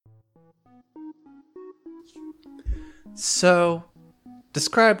So,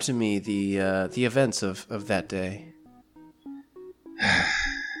 describe to me the events of that day.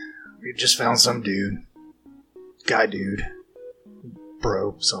 We just found some dude. Dude.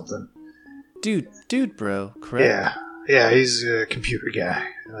 Bro, something. Dude, bro, correct? Yeah, he's a computer guy.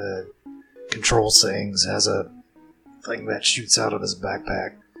 Controls things, has a thing that shoots out of his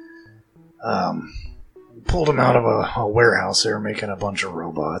backpack. Pulled him out of a warehouse. They were making a bunch of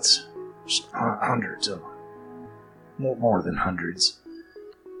robots. Hundreds of them. More than hundreds.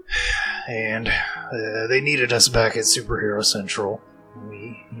 And they needed us back at Superhero Central.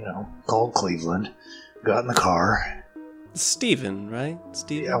 We, called Cleveland, got in the car. Steven, right?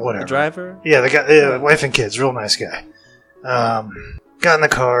 Steven? Yeah, whatever. The driver? Yeah, the guy, wife and kids, real nice guy. Got in the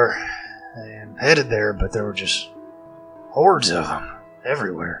car and headed there, but there were just hordes of them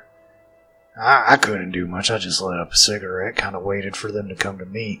everywhere. I couldn't do much. I just lit up a cigarette, kind of waited for them to come to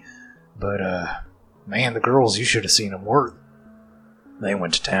me. But, man, the girls, you should have seen them work. They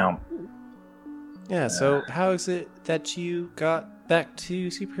went to town. Yeah, so how is it that you got back to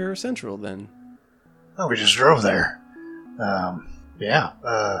Superhero Central then? Oh, we just drove there. I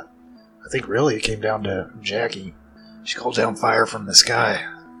think really it came down to Jackie. She called down fire from the sky.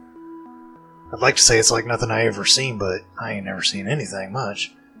 I'd like to say it's like nothing I ever seen, but I ain't never seen anything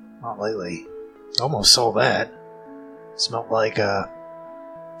much. Not lately. Almost saw that. Smelled like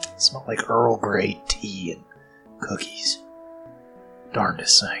Earl Grey tea and cookies.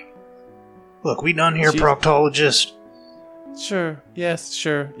 Darndest thing. Look, we done here, proctologist? Sure. Yes.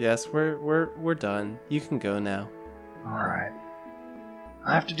 We're done. You can go now. All right.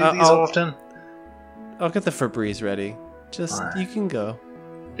 I have to do these often. I'll get the Febreze ready. Right. You can go.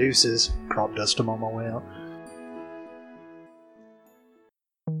 Deuces. Crop dust them on my way out.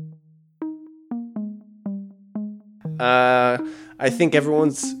 I think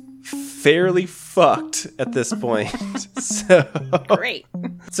everyone's fairly fucked at this point. So great.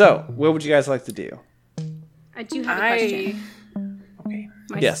 So, what would you guys like to do? I do have a question. Okay.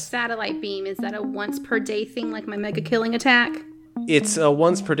 My satellite beam, is that a once per day thing like my mega killing attack? It's a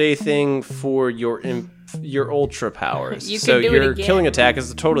once per day thing for your ultra powers. So your killing attack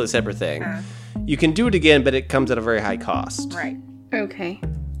is a totally separate thing. You can do it again, but it comes at a very high cost. Right. Okay.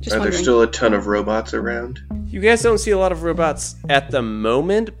 Are there still a ton of robots around? You guys don't see a lot of robots at the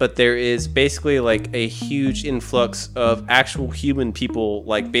moment, but there is basically like a huge influx of actual human people,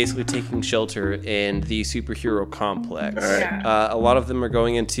 like basically taking shelter in the superhero complex. Right. A lot of them are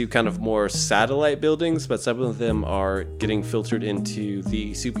going into kind of more satellite buildings, but some of them are getting filtered into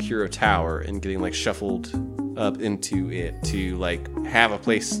the superhero tower and getting like shuffled up into it to like have a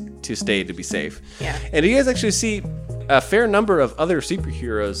place to stay to be safe. Yeah. And you guys actually see a fair number of other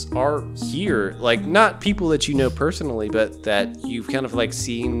superheroes are here, like not people that you know personally, but that you've kind of like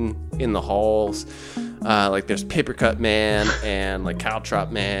seen in the halls. Like there's Papercut Man and like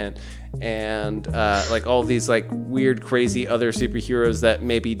Caltrop Man and like all these like weird, crazy other superheroes that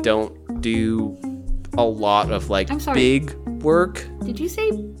maybe don't do a lot of like big work. Did you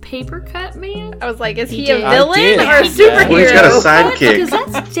say Papercut Man? I was like, is he a villain or a superhero? Well, he's got a sidekick. Because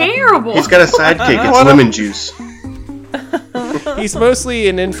that's terrible. He's got a sidekick. It's lemon juice. He's mostly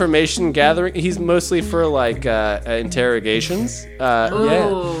an information gathering. He's mostly for like interrogations. Yeah.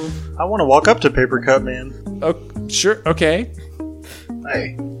 I want to walk up to Papercut Man. Oh, sure. Okay.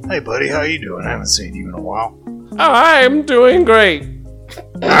 Hey, buddy, how you doing? I haven't seen you in a while. I'm doing great.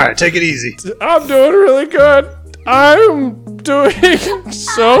 All right, take it easy. I'm doing really good. I'm doing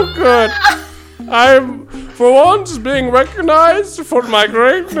so good. I'm, for once, being recognized for my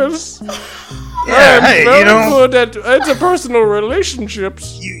greatness. Yeah, I'm very good at interpersonal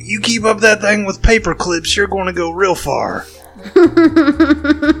relationships. You keep up that thing with paper clips, you're going to go real far.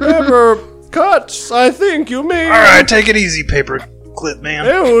 Paper cuts, I think you mean. All right, take it easy, Paper Clip Man.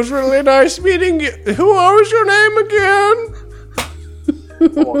 It was really nice meeting you. What was your name again?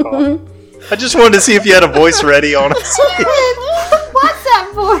 I just wanted to see if you had a voice ready, honestly. What's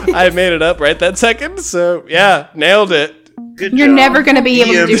that voice? I made it up right that second, so yeah, nailed it. Good You're job. never going to be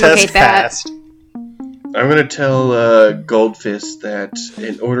able to duplicate that. Passed. I'm going to tell Goldfist that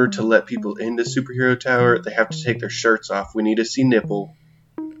in order to let people into Superhero Tower, they have to take their shirts off. We need to see nipple.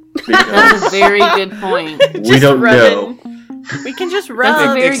 That's a very good point. We don't know. We can just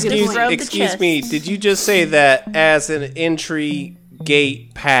rub. Excuse me, did you just say that as an entry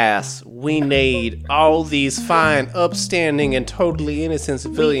gate pass, we need all these fine, upstanding, and totally innocent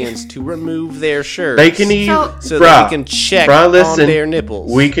civilians to remove their shirts? They can either, so that we can check on their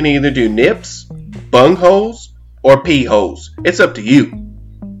nipples. We can either do nips, bung holes, or pee holes. It's up to you.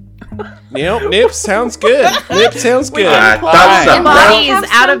 Nip sounds good. Nip sounds good. I Pull thought the so. bodies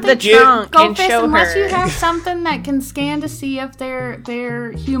out of the Get- trunk and Goldfish, show unless her. you have something that can scan to see if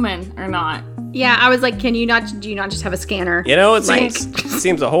they're human or not. Yeah, I was like, do you not just have a scanner? It Like-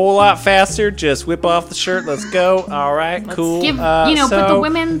 seems a whole lot faster. Just whip off the shirt. Let's go. All right, cool. Give so, put the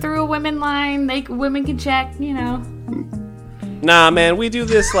women through a women line. Women can check. Nah, man, we do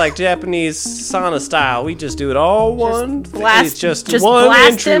this like Japanese sauna style. We just do it all one. blast- It's just just one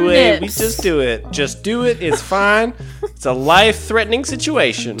blast them entryway. We nips. just do it. Just do it. It's fine. It's a life-threatening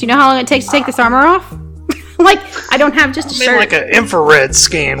situation. Do you know how long it takes to take this armor off? Like, I don't have just a I mean, shirt. like an infrared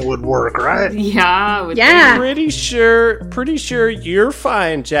scan would work, right? Yeah. I would Yeah. Pretty sure you're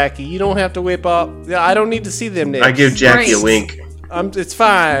fine, Jackie. You don't have to whip up. I don't need to see them nips. I give Jackie a Great. wink. It's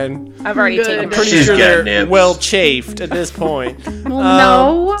fine. I've already taken I'm my pretty She's sure got they're nips. well chafed at this point.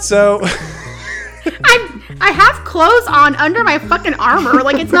 Well, no. So, I have clothes on under my fucking armor.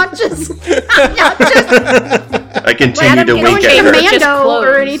 Like, it's not just... I'm not just I continue to going wink at her. Just commando or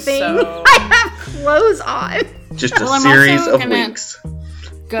clothes, anything. so- I have clothes on. Just a Well, I'm series also of gonna- winks.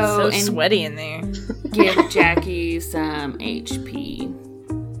 go So and sweaty in there. give Jackie some HP.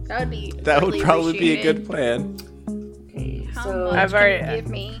 That would be. that would really probably be a good appreciated. plan. How So much I've can already- you give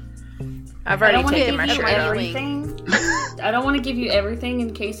me? I've I already don't want to taken give my you shirt off. everything. I don't want to give you everything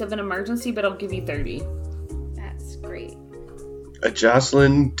in case of an emergency, but I'll give you 30. That's great.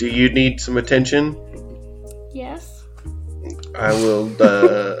 Jocelyn, do you need some attention? Yes. I will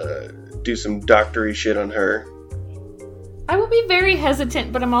do some doctory shit on her. I will be very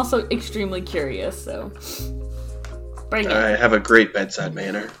hesitant, but I'm also extremely curious, so bring it. I have a great bedside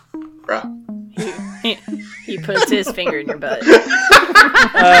manner. Bruh. He puts his finger in your butt.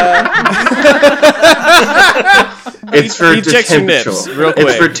 It's for He checks your nips, temperature. real quick,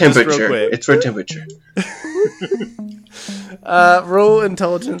 It's for just real temperature. quick. It's for temperature. Roll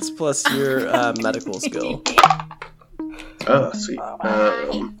intelligence plus your medical skill. Oh, sweet.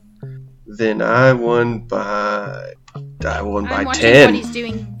 Then I won by I'm watching what 10. he's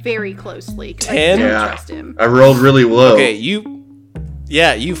doing very closely. 'Cause 10? I don't Yeah. trust him. I rolled really low. Okay, you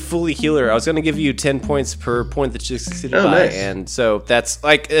fully heal her. I was gonna give you 10 points per point that you succeeded Oh, by, nice. and so that's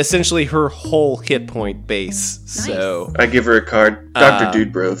like essentially her whole hit point base. So I give her a card. Dr.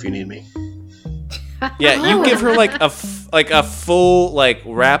 Dude Bro, if you need me. yeah, you give her like a full like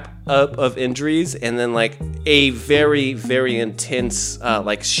wrap up of injuries, and then like a very very intense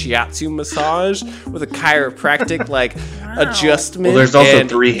like shiatsu massage with a chiropractic like adjustment. Well, there's also and-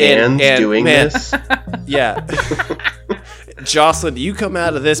 3 hands and, doing man, this. Yeah. Jocelyn, you come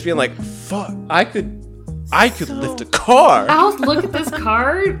out of this being like, fuck, I could lift a car. I'll look at this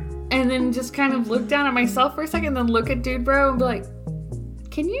card and then just kind of look down at myself for a second, then look at Dude Bro and be like,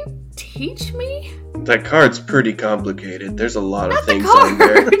 can you teach me? That card's pretty complicated. There's a lot of The things on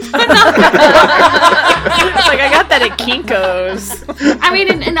there. card! It's like I got that at Kinko's. I mean,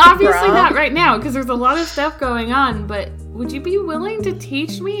 and obviously Bro. not right now, because there's a lot of stuff going on, but would you be willing to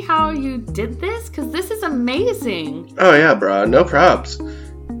teach me how you did this? Because this is amazing. Oh yeah, bro. No props.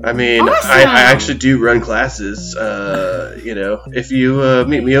 I mean, Awesome. I actually do run classes. If you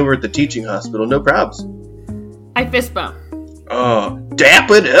meet me over at the teaching hospital, no props. I fist bump. Oh, dap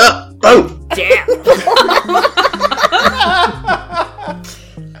it up. Boom. Damn.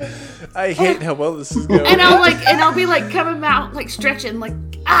 I hate how well this is going. And I'll be like coming out, like stretching, like,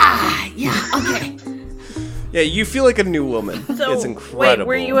 yeah, okay. Yeah, you feel like a new woman. So, It's incredible. Wait,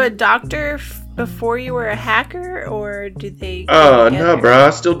 were you a doctor before you were a hacker, or do they? go Oh, together? no, bro.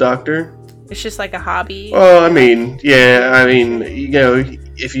 Still doctor. It's just like a hobby. Well, I mean,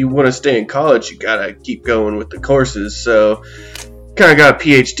 if you want to stay in college, you gotta keep going with the courses. So, kind of got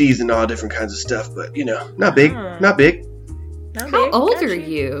PhDs in all different kinds of stuff, but not big, not big. No, How big, old gotcha. are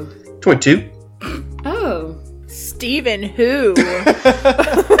you? 22. Oh. Steven who?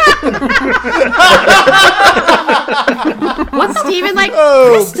 What's Steven like?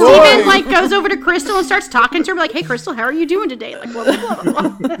 Oh, Steven like goes over to Crystal and starts talking to her like, "Hey, Crystal, how are you doing today?" Like, blah, blah,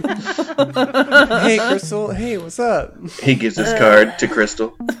 blah. Hey, Crystal. Hey, what's up? He gives his card to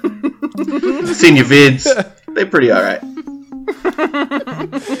Crystal. Seen your vids. They're pretty alright.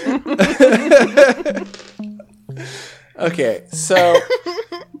 Okay, so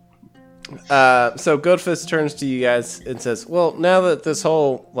Goldfist turns to you guys and says, "Well, now that this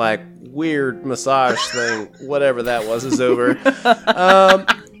whole like weird massage thing, whatever that was, is over,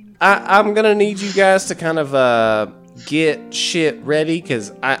 I'm gonna need you guys to kind of get shit ready,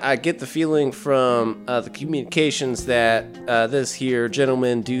 because I get the feeling from the communications that this here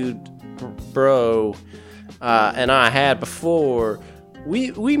gentleman, dude, bro, and I had before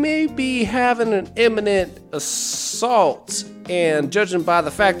we may be having an imminent assault, and judging by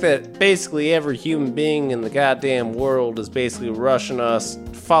the fact that basically every human being in the goddamn world is basically rushing us,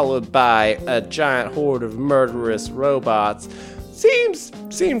 followed by a giant horde of murderous robots, seems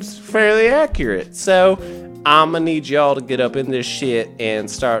fairly accurate. So I'm gonna need y'all to get up in this shit and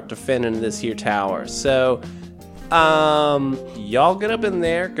start defending this here tower. So y'all get up in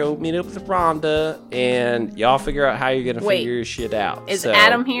there, go meet up with Rhonda, and y'all figure out how you're gonna Wait, figure your shit out. is So,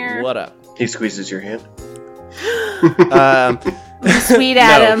 Adam here? What up? He squeezes your hand. Sweet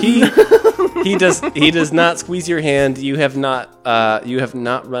Adam. No, he does not squeeze your hand. You have not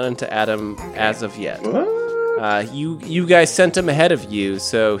run into Adam as of yet. What? You guys sent him ahead of you,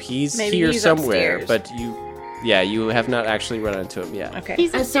 so he's Maybe here he's somewhere. upstairs. But you have not actually run into him yet. Okay.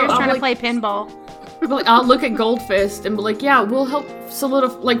 He's So upstairs I'm trying to like- play pinball. Like, I'll look at Goldfist and be like, yeah, we'll help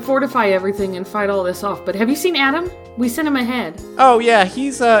fortify everything and fight all this off. But have you seen Adam? We sent him ahead. Oh yeah,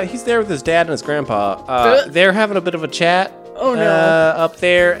 he's there with his dad and his grandpa. They're having a bit of a chat. Oh, no. Up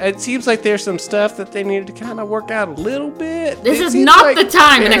there, it seems like there's some stuff that they needed to kind of work out a little bit. This It is seems not like the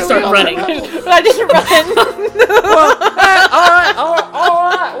time, and I start fairly running. on the level. I just run. All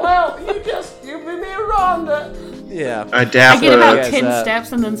right. Well, you be me Rhonda. Yeah. I dap, I get about guys, 10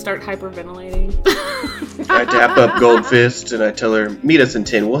 steps and then start hyperventilating. I dap up Goldfist and I tell her, meet us in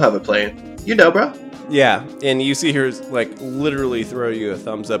 10, we'll have a plan. You know, bro. Yeah, and you see her like literally throw you a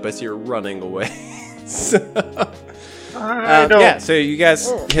thumbs up as you're running away. So, I don't yeah, so you guys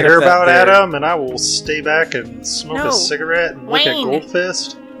hit care up that about there. Adam, and I will stay back and smoke No. a cigarette and look at Wayne.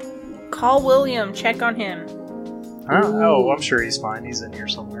 Goldfist. Call William. Check on him. Oh, I'm sure he's fine. He's in here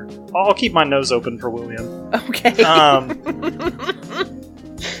somewhere. I'll keep my nose open for William. Okay. I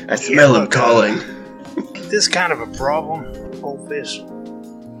smell him look, calling. This kind of a problem, Goldfist.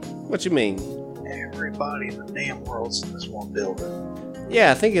 What you mean? Everybody in the damn world's in this one building.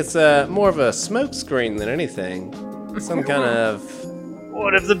 Yeah, I think it's more of a smoke screen than anything. Some kind of.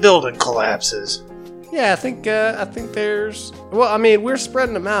 What if the building collapses? Yeah, I think there's. Well, I mean, we're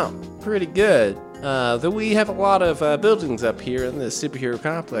spreading them out pretty good. Though we have a lot of buildings up here in this superhero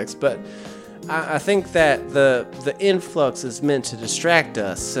complex, but I think that the influx is meant to distract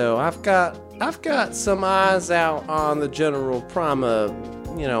us. So I've got some eyes out on the general Prima,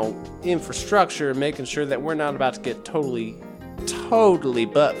 infrastructure, making sure that we're not about to get totally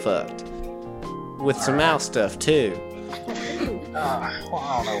butt fucked with some mouse stuff too. Well,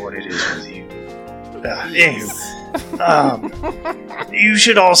 I don't know what it is with you. Anyway, you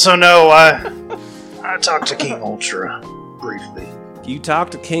should also know I talked to King Ultra briefly. You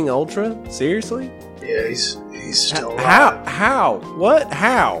talked to King Ultra? Seriously? Yeah, he's still alive. How? What?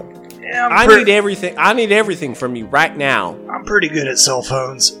 How? Yeah, I need everything. I need everything from you right now. I'm pretty good at cell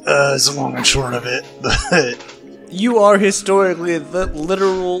phones, is the long and short of it. But You are historically the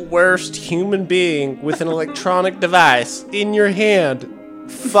literal worst human being with an electronic device in your hand.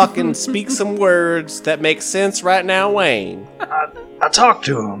 Fucking speak some words that make sense right now, Wayne. I talked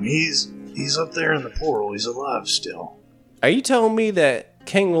to him. He's up there in the portal. He's alive still. Are you telling me that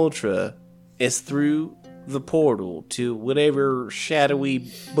King Ultra is through the portal to whatever shadowy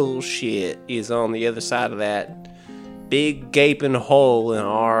bullshit is on the other side of that big gaping hole in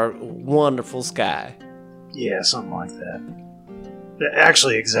our wonderful sky? Yeah, something like that.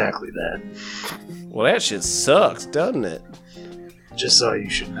 Actually, exactly that. Well, that shit sucks, doesn't it? Just so you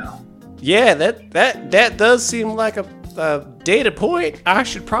should know. Yeah, that does seem like a data point I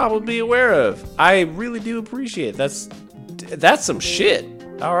should probably be aware of. I really do appreciate it. That's some shit.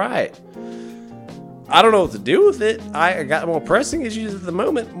 All right. I don't know what to do with it. I got more pressing issues at the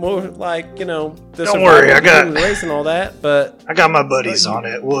moment. More like, the Don't worry, I got- human race and all that. But I got my buddies on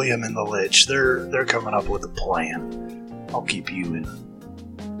it, William and the Lich. They're coming up with a plan. I'll keep you in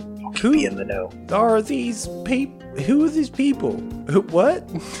the know. are these people? Who are these people? What?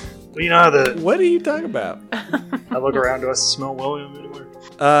 Well, you know how What are you talking about? I look around. Do I smell William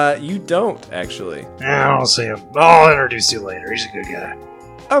anywhere? You don't actually. I don't see him. I'll introduce you later. He's a good guy.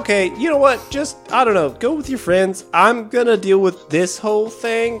 Okay, you know what? Just, I don't know, go with your friends. I'm gonna deal with this whole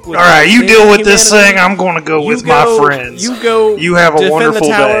thing. All right, you deal with this thing. I'm going to go You with go- my friends. You go. You have a defend wonderful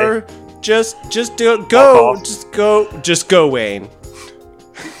the tower. day. Just go. off. Just go, Wayne.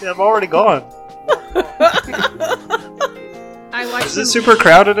 Yeah, I've already gone. I watched Is it super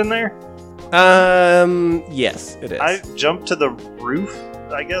crowded in there? Yes, it is. I jumped to the roof,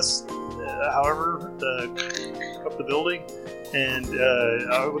 I guess. Up the building, and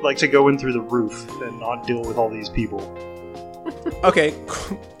I would like to go in through the roof and not deal with all these people. Okay,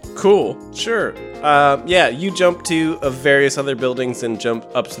 cool, sure. Yeah, you jump to various other buildings and jump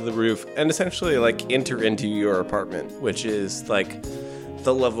up to the roof and essentially enter into your apartment, which is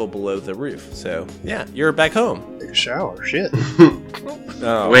the level below the roof. So yeah, you're back home. Take a shower. Shit.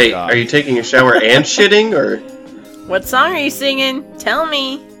 Oh, Wait, God. are you taking a shower and shitting, or? What song are you singing? Tell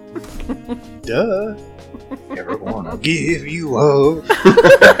me. Duh. Never wanna give you up.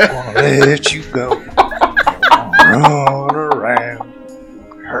 Never wanna let you go. Never wanna run around,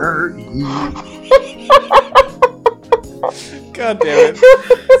 hurt you. God damn it.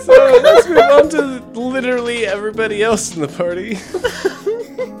 So let's move on to literally everybody else in the party.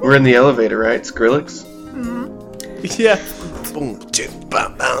 We're in the elevator, right, Skrillex? Yeah. Boom, chip,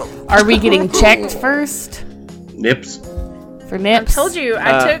 bam, bam. Are we getting checked first Nips. for nips? Told you,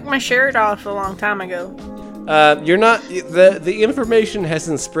 I took my shirt off a long time ago. You're not the information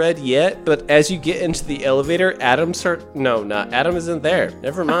hasn't spread yet, but as you get into the elevator, Adam Adam isn't there.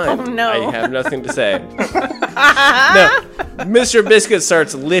 Never mind. Oh, no. I have nothing to say. No, Mr. Biscuit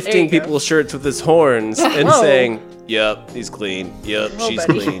starts lifting There you go. people's shirts with his horns and Whoa. saying, "Yep, he's clean. Yep, Whoa, she's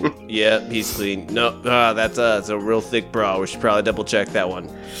buddy. clean. Yep, he's clean. No, that's it's a real thick bra. We should probably double check that one.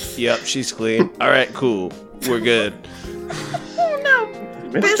 Yep, she's clean. All right, cool. We're good." Oh no.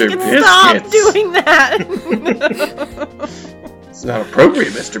 Mr. Biscuit, stop Biscuits. doing that. It's not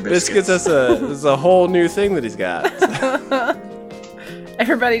appropriate, Mr. Biscuits Biscuits. is a whole new thing that he's got.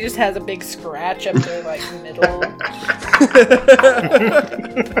 Everybody just has a big scratch up their middle.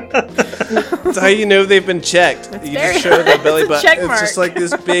 That's how you know they've been checked. You very- just show the belly it's a button. check It's mark. just like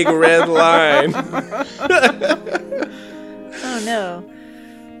this big red line. Oh no.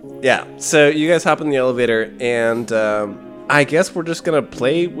 Yeah. So you guys hop in the elevator, and I guess we're just gonna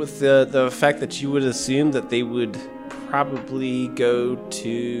play with the fact that you would assume that they would probably go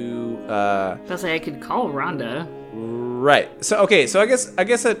to I'll say I could call Rhonda. right. So okay. So I guess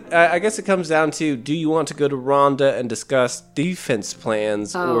it comes down to: do you want to go to Rhonda and discuss defense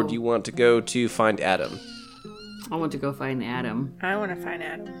plans, or Oh. do you want to go to find Adam? I want to go find Adam. I want to find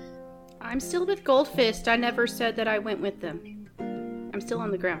Adam. I'm still with Goldfist. I never said that I went with them. I'm still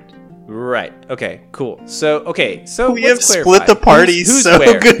on the ground. Right. Okay. Cool. So We let's have clarify. split the party Who's so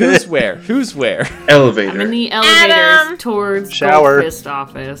where? good. Who's where? Who's where? Elevator. I'm in the elevators Adam! towards Shower. Goldfist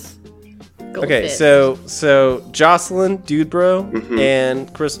office. Okay. Goldfist. So Jocelyn, Dude Bro, Mhm.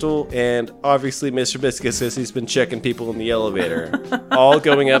 and Crystal, and obviously Mr. Biscuit says he's been checking people in the elevator, all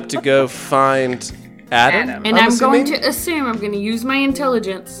going up to go find Adam. And I'm going assuming? to assume I'm going to use my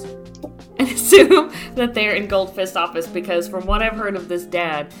intelligence and assume that they're in Goldfist office because from what I've heard of this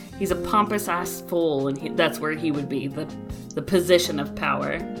dad, he's a pompous ass fool and that's where he would be, the position of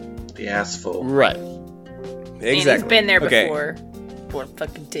power. The assful. Right. And Exactly. he's been there Okay. before. What a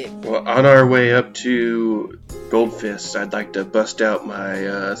fucking dick. Well, on our way up to Goldfist, I'd like to bust out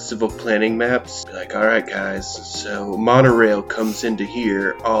my civil planning maps. Be like, all right, guys, so monorail comes into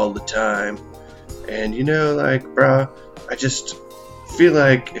here all the time. And bruh, I just feel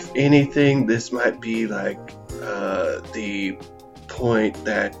like, if anything, this might be the point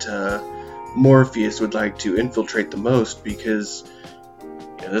that Morpheus would like to infiltrate the most because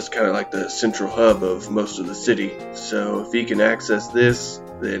this is kind of like the central hub of most of the city. So if he can access this,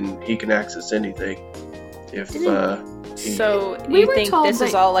 then he can access anything. If So, We you were think told this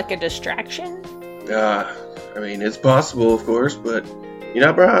is that- all like a distraction? I mean, it's possible, of course, but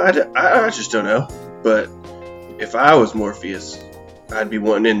bro, I just don't know. But if I was Morpheus, I'd be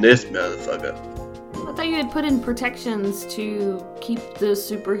wanting in this motherfucker. I thought you had put in protections to keep the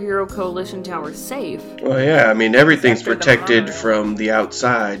superhero coalition tower safe. Well, yeah, I mean, everything's After the protected monorail. from the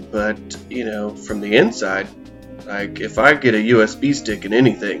outside, but, from the inside, if I get a USB stick in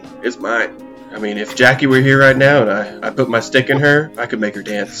anything, it's mine. I mean, if Jackie were here right now and I put my stick in her, I could make her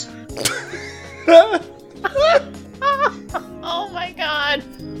dance. Oh my god.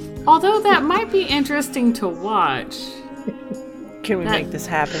 Although that might be interesting to watch. Can we That- make this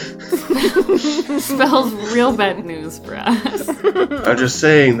happen? Spells real bad news for us. I'm just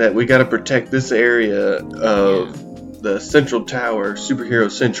saying that we gotta protect this area of the Central Tower,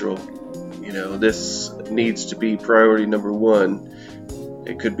 Superhero Central. This needs to be priority number one.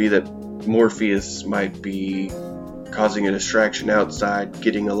 It could be that Morpheus might be causing a distraction outside,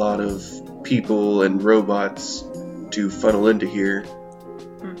 getting a lot of people and robots to funnel into here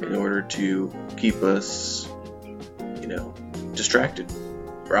in order to keep us, distracted.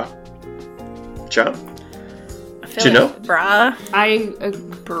 Bruh. Chop. I feel You know? Bruh. I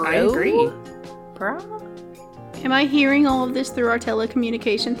Bro? agree. Bruh? Am I hearing all of this through our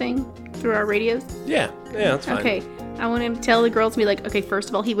telecommunication thing? Through our radios? Yeah, that's fine. Okay. I want to tell the girls to be like, okay, first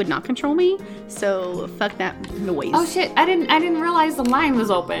of all, he would not control me, so fuck that noise. Oh shit! I didn't realize the line was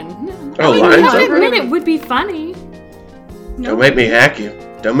open. Oh, I mean, line's I open? admit it would be funny. No, Don't make me hack you.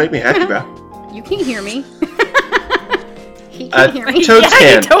 Don't make me hack you, bro. you can't hear me. He can't hear me. Toads Yeah,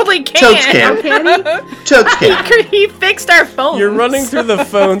 can. he totally Toads can. can. Can he? Toads can. He fixed our phones. You're running through the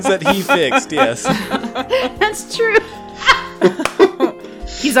phones that he fixed, yes. That's true.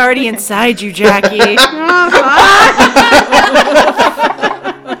 He's already inside you, Jackie.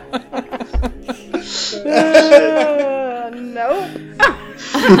 Nope.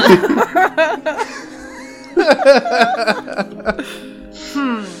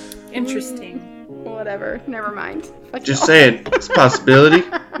 Interesting. Whatever. Never mind. Fuck Just y'all. saying, it's a possibility.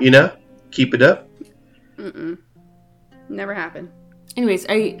 You know, keep it up. Never happened. Anyways,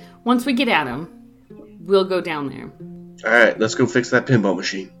 once we get Adam, we'll go down there. All right, let's go fix that pinball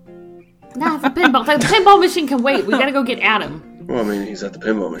machine. Nah, the pinball machine can wait. We gotta go get Adam. Well, I mean, he's at the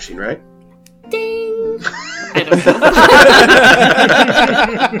pinball machine, right? Ding! I don't know.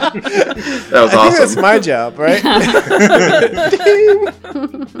 That was I think that's awesome. my job, right?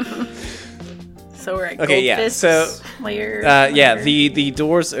 So we're at Okay, yeah, Goldfist's so, lair. yeah, lair. the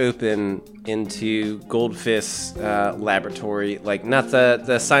doors open into Goldfist's laboratory, like not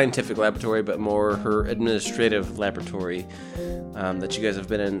the scientific laboratory, but more her administrative laboratory that you guys have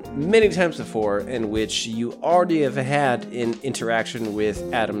been in many times before, in which you already have had an interaction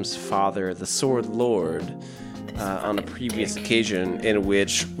with Adam's father, the Sword Lord, on a previous occasion, in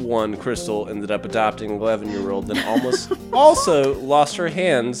which one Crystal ended up adopting an 11-year-old, then almost also lost her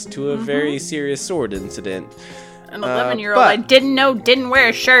hands to a very serious sword incident. An 11-year-old but- I didn't know didn't wear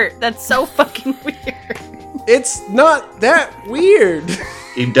a shirt. That's so fucking weird. It's not that weird.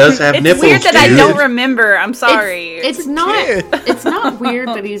 He does have It's nipples, weird that I dude. don't remember. I'm sorry. It's not weird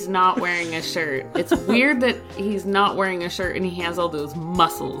that he's not wearing a shirt. It's weird that he's not wearing a shirt and he has all those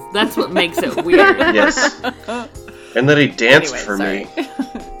muscles. That's what makes it weird. Yes. And that he danced Anyway, for sorry. me.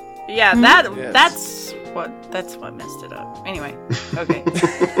 Yeah, Yes. that's what messed it up. Anyway, okay.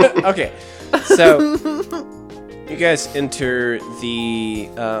 Okay, so you guys enter the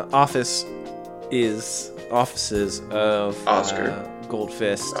offices of Oscar.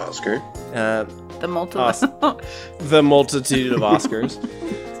 Goldfist. Oscar. The The multitude of Oscars.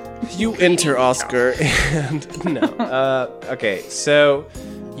 You enter Oscar, and no. Okay, so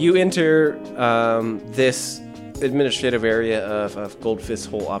you enter this administrative area of Goldfist's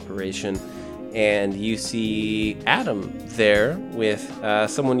whole operation, and you see Adam there with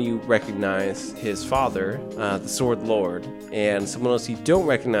someone you recognize, his father, the Sword Lord, and someone else you don't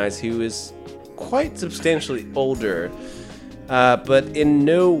recognize who is quite substantially older, but in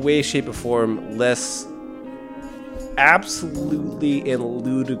no way, shape, or form less absolutely and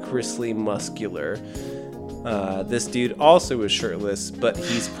ludicrously muscular. This dude also is shirtless, but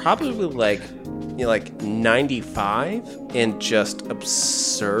he's probably like 95 and just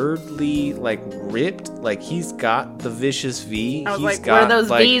absurdly ripped. Like he's got the vicious V. I was He's like, got, what are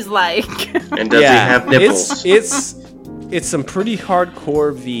those V's like? And does he have nipples? It's some pretty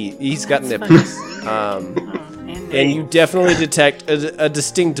hardcore V. He's got nipples. And you definitely detect a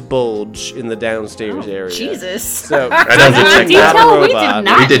distinct bulge in the downstairs area. Jesus. So I don't detect Detail that. we did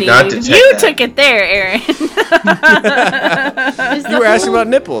not We did not need. detect You that. took it there, Aaron. Is you were asking about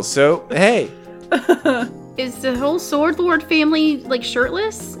nipples, so hey. Is the whole Sword Lord family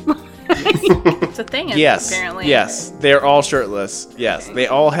shirtless? It's a thing, Yes, apparently. yes, they're all shirtless. Yes, they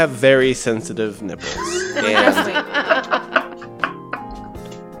all have very sensitive nipples, and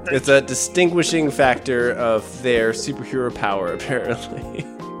it's a distinguishing factor of their superhero power, apparently.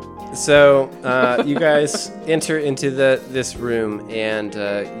 So you guys enter into this room, and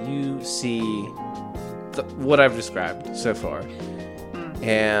you see what I've described so far.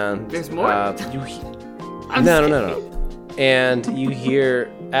 And There's more? No. And you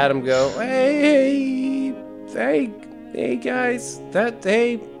hear Adam go, hey guys,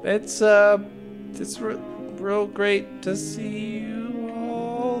 it's real great to see you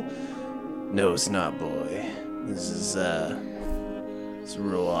all. No, it's not, boy. This is it's a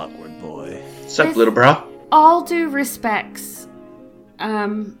real awkward, boy. What's up, little bro? All due respects,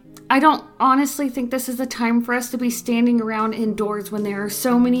 I don't honestly think this is the time for us to be standing around indoors when there are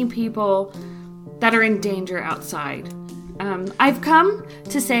so many people that are in danger outside. I've come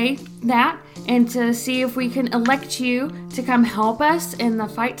to say that and to see if we can elect you to come help us in the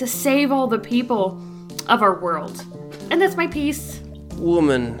fight to save all the people of our world. And that's my piece.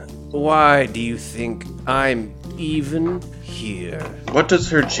 Woman, why do you think I'm even here? What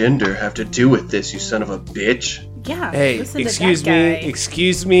does her gender have to do with this, you son of a bitch? Yeah. Hey, listen to excuse that me, guy.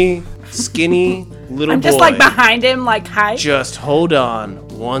 excuse me, skinny little I'm boy. just behind him, hi. Just hold on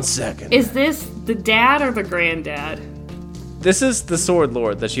 1 second. Is this the dad or the granddad? This is the Sword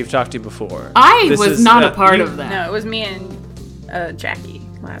Lord that you've talked to before. I This was is, not a part you- of that. No, it was me and Jackie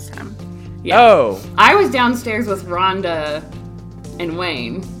last time. Yeah. Oh, I was downstairs with Rhonda and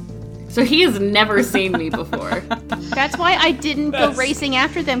Wayne. So he has never seen me before. That's why I didn't go racing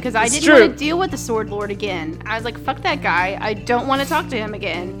after them, because I It's didn't true. want to deal with the Sword Lord again. I was like, fuck that guy. I don't want to talk to him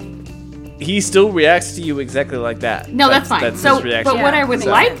again. he still reacts to you exactly like that. No, that's fine. That's So, his reaction. but what I would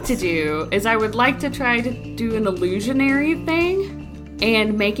So- like to do is I would like to try to do an illusionary thing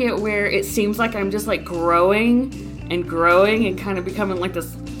and make it where it seems like I'm just like growing and kind of becoming like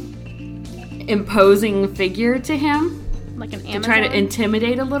this imposing figure to him. Like an To Amazon. try to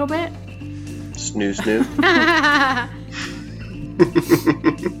intimidate a little bit. Snoo snoo.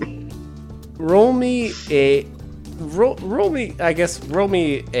 roll me a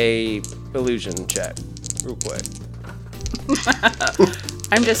illusion check real quick.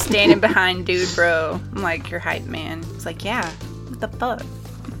 I'm just standing behind dude, bro. I'm like, you're hype, man. It's like, yeah. What the fuck?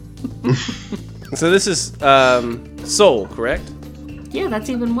 So this is Soul, correct? Yeah, that's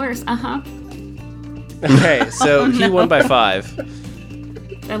even worse. Okay, so he won by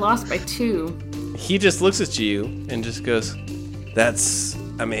 5. I lost by 2. He just looks at you and just goes, that's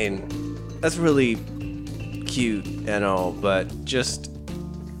really cute and all, but just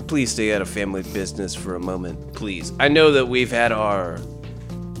please stay out of family business for a moment, please. I know that we've had our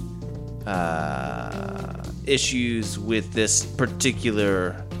issues with this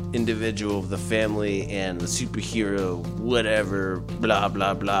particular individual of the family and the superhero, whatever, blah,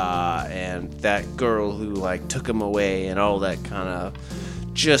 blah, blah, and that girl who, like, took him away and all that kind of...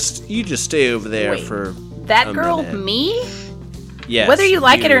 You just stay over there Wait, for That a girl, minute. me? Yes, Whether you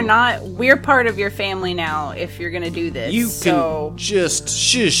like it or you. not, we're part of your family now if you're gonna do this. You so can just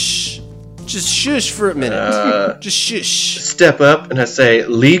shush. Just shush for a minute. Just shush. Step up and I say,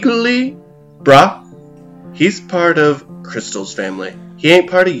 legally, brah, he's part of Crystal's family. He ain't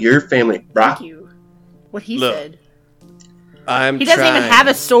part of your family, brah. thank you. What he Look, said. I'm He doesn't even trying. have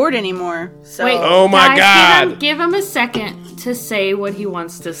a sword anymore. So Wait, Oh my guys, God. Give him a second to say what he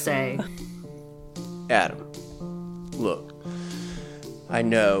wants to say. Adam, look, I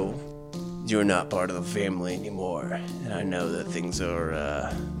know you're not part of the family anymore, and I know that things are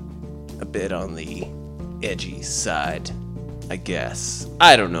a bit on the edgy side, I guess.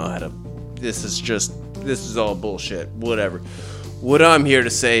 I don't know how to... This is all bullshit, whatever. What I'm here to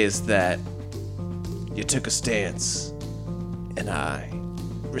say is that you took a stance, and I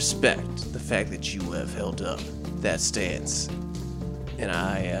respect the fact that you have held up that stance. And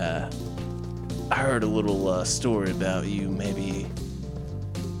I heard a little story about you maybe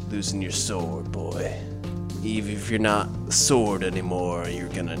losing your sword, boy. Even if you're not a sword anymore, you're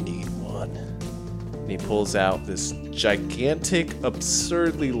gonna need one. And he pulls out this gigantic,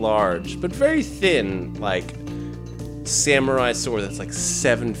 absurdly large, but very thin, like, samurai sword that's like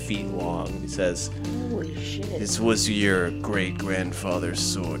 7 feet long. He says, holy shit. "This was your great-grandfather's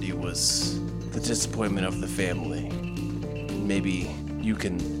sword. He was the disappointment of the family. Maybe you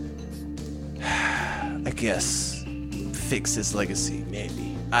can, I guess, fix his legacy,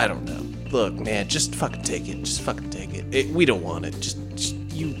 maybe. I don't know. Look, man, just fucking take it. Just fucking take it. We don't want it. Just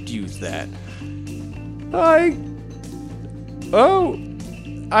you use that." I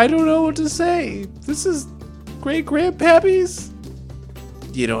don't know what to say. This is great-grandpappy's.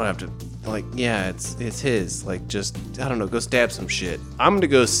 You don't have to, like, yeah, it's his. Like, just, I don't know, go stab some shit. I'm gonna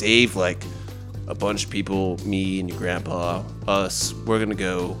go save, like, a bunch of people, me and your grandpa, us. We're gonna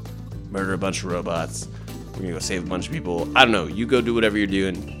go murder a bunch of robots. We're gonna go save a bunch of people. I don't know, you go do whatever you're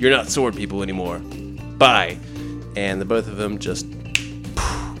doing. You're not sword people anymore. Bye. And the both of them just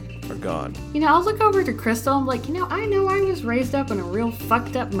are gone. I'll look over to Crystal and be like, I know I was raised up in a real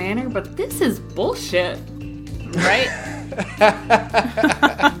fucked up manner, but this is bullshit. Right?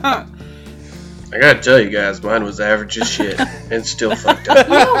 I gotta tell you guys, mine was average as shit and still fucked up.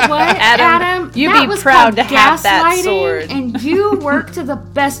 You know what, Adam? you that be was proud called to have that gaslighting, sword. And you work to the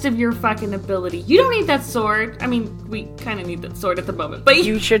best of your fucking ability. You don't need that sword. I mean, we kind of need that sword at the moment, but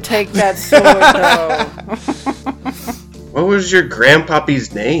You should take that sword, though. What was your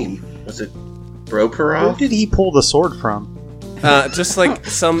grandpappy's name? Was it Where Broparov? did he pull the sword from? Just like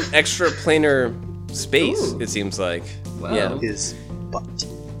some extra planar space, Ooh. it seems like. Whoa. Yeah. His butt.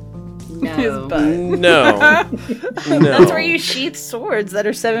 no. His butt. No. That's where you sheath swords that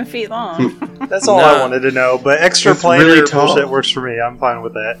are 7 feet long. That's all No. I wanted to know. But extra It's planar really tall. bullshit works for me. I'm fine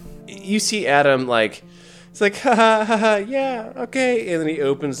with that. You see Adam, like, it's like, ha ha ha ha, yeah, okay. And then he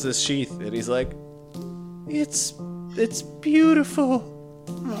opens this sheath and he's like, it's beautiful.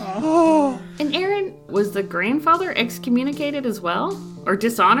 Oh. And Aaron, was the grandfather excommunicated as well? Or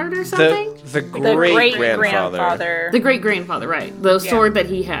dishonored or something? The The great grandfather. grandfather. The great grandfather, right. The sword that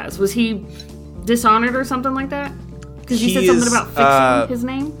he has. Was he dishonored or something like that? Because you said He something is, about fixing his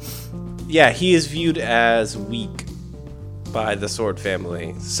name? he is viewed as weak by the Sword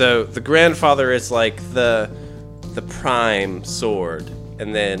family. So the grandfather is like the prime sword,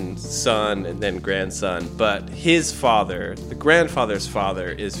 and then son, and then grandson. But his father, the grandfather's father,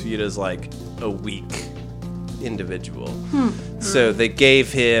 is viewed as like a weak individual. So they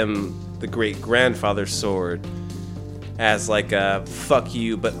gave him the great grandfather's sword as like a fuck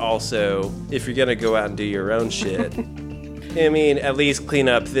you, but also if you're gonna go out and do your own shit, I mean, at least clean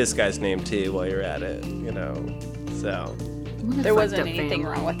up this guy's name too while you're at it, you know. So There wasn't anything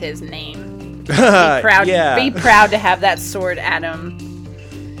wrong with his name. Be be proud to have that sword, Adam.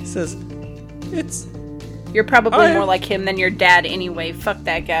 He says, You're probably more like him than your dad anyway. Fuck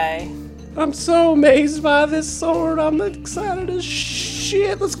that guy. I'm so amazed by this sword. I'm excited as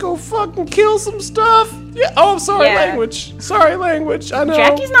shit. Let's go fucking kill some stuff. Yeah. Oh, sorry, language. Sorry, language. I know.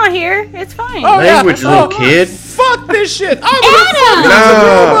 Jackie's not here. It's fine. Oh, Language, little kid. Fuck this shit. I'm gonna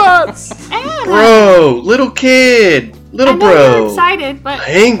fuck robots. Bro, little kid. Little I know bro. you're excited, but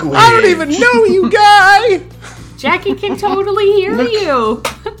Language. I don't even know you, guy. Jackie can totally hear you.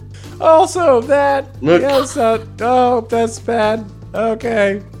 Also, that. Look. Yes, oh, that's bad.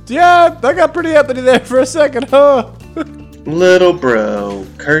 Okay. Yeah, I got pretty uppity there for a second, huh? Little bro.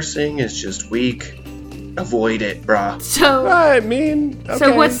 Cursing is just weak. Avoid it, brah. So, I mean, okay,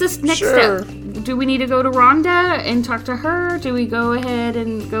 so what's this next sure. step? Do we need to go to Rhonda and talk to her? Do we go ahead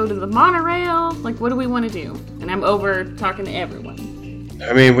and go to the monorail? Like, what do we want to do? And I'm over talking to everyone.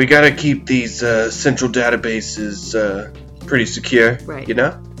 I mean, we gotta keep these central databases pretty secure, Right. you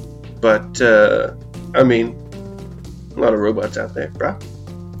know? But, I mean, a lot of robots out there, brah.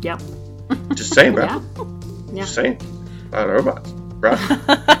 Yep. Just saying, bro. Yeah. Just saying. A lot of robots, bro.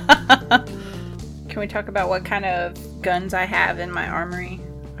 Can we talk about what kind of guns I have in my armory?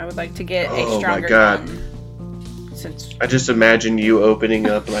 I would like to get a Oh my stronger God. gun. Since I just imagine you opening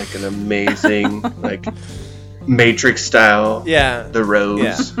up like an amazing, like, Matrix style. Yeah. The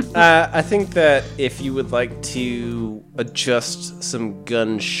rose. Yeah. I think that if you would like to adjust some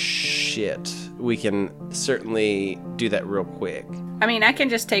gun shit, we can certainly do that real quick. I mean, I can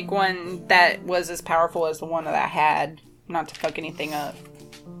just take one that was as powerful as the one that I had, not to fuck anything up.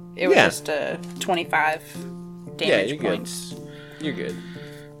 It was just 25 damage points. You're good.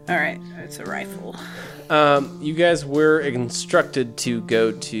 Alright, it's a rifle. You guys were instructed to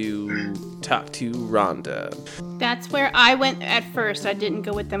go to talk to Rhonda. That's where I went at first. I didn't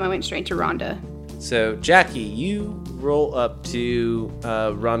go with them. I went straight to Rhonda. So, Jackie, you roll up to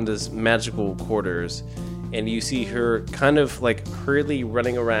Rhonda's magical quarters, and you see her kind of like hurriedly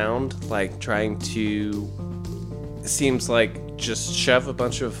running around, like trying to, seems like just shove a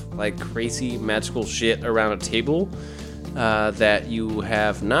bunch of like crazy magical shit around a table that you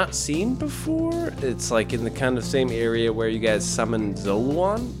have not seen before. It's like in the kind of same area where you guys summoned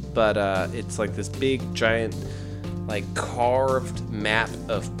Zoluan, but it's like this big giant like carved map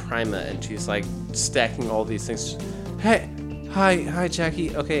of Prima, and she's like stacking all these things. Hey, hi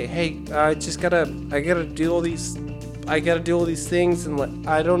Jackie. Okay, hey, I gotta do all these things, and like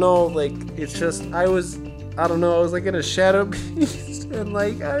I don't know, like it's just I was like in a shadow beast, and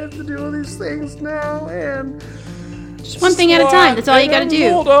like I have to do all these things now, and Just one thing at a time. That's all you gotta do.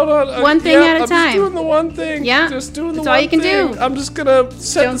 Hold on. One thing at a I'm time. just doing the one thing. Yeah, Just doing the that's one all you can thing. do. I'm just gonna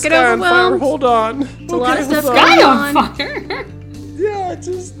set Don't the get sky on fire. overwhelmed. Hold on. It's a lot of stuff hold going Guy on. on fire. Yeah,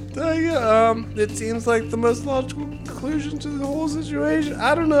 just it seems like the most logical conclusion to the whole situation.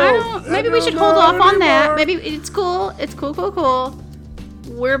 I don't know. Maybe we should hold off on that. Maybe it's cool. It's cool.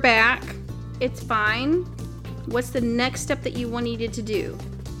 We're back. It's fine. What's the next step that you needed to do?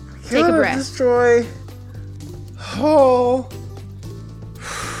 Take a breath. Destroy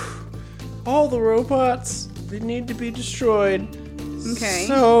all the robots. They need to be destroyed. Okay.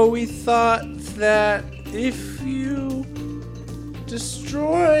 So we thought that if you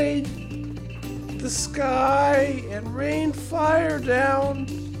destroyed the sky and rained fire down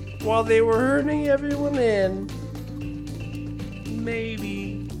while they were hurting everyone in,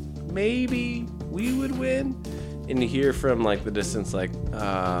 maybe we would win. And you hear from like the distance, like,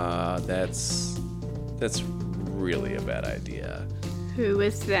 that's really a bad idea. Who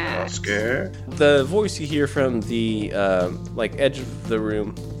is that? Oscar. The voice you hear from the like edge of the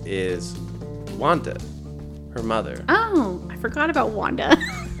room is Wanda, her mother. Oh, I forgot about Wanda.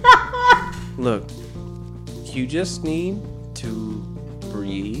 Look, you just need to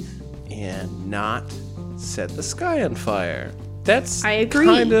breathe and not set the sky on fire. That's I agree.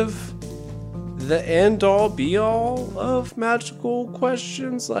 kind of the end all be all of magical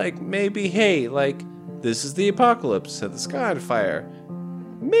questions. Like maybe, hey, like this is the apocalypse, set the sky on fire.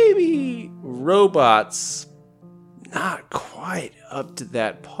 Maybe robots not quite up to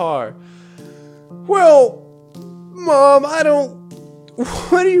that par. Well, Mom,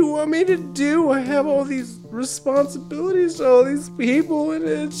 what do you want me to do? I have all these responsibilities to all these people, and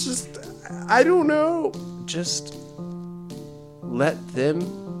it's just, I don't know. Just let the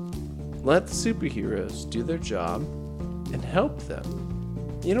superheroes do their job and help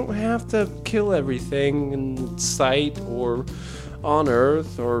them. You don't have to kill everything in sight or on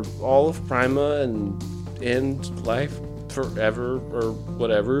Earth or all of Prima and end life forever or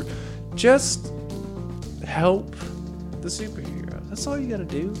whatever. Just help the superhero. That's all you gotta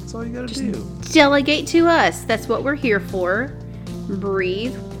do. That's all you gotta do. Delegate to us. That's what we're here for.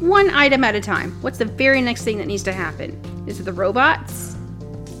 Breathe. One item at a time. What's the very next thing that needs to happen? Is it the robots?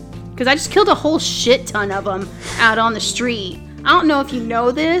 Because I just killed a whole shit ton of them out on the street. I don't know if you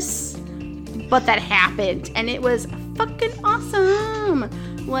know this, but that happened. And it was fucking awesome.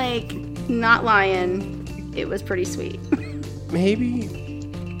 Like, not lying. It was pretty sweet. Maybe you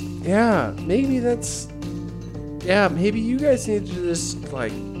guys need to just,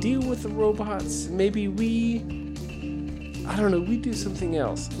 like, deal with the robots. Maybe we do something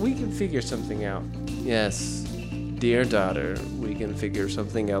else. We can figure something out. Yes, dear daughter, we can figure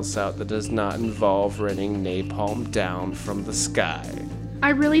something else out that does not involve raining napalm down from the sky. I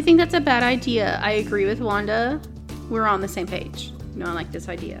really think that's a bad idea. I agree with Wanda. We're on the same page. No, I like this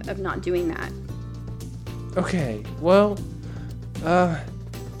idea of not doing that. Okay, well,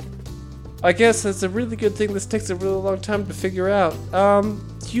 I guess that's a really good thing. This takes a really long time to figure out.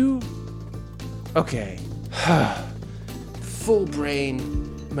 Okay. Full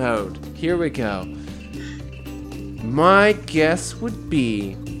brain mode. Here we go. My guess would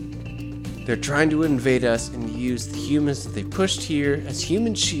be they're trying to invade us and use the humans that they pushed here as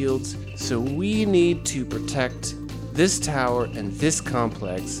human shields, so we need to protect this tower and this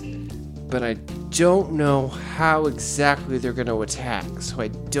complex, but I don't know how exactly they're going to attack, so I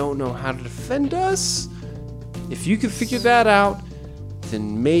don't know how to defend us. If you can figure that out,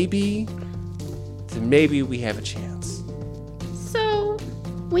 then maybe we have a chance. So,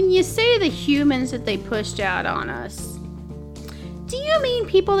 when you say the humans that they pushed out on us, do you mean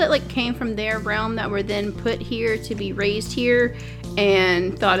people that like came from their realm that were then put here to be raised here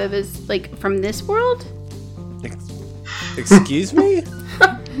and thought of as like from this world? Excuse me?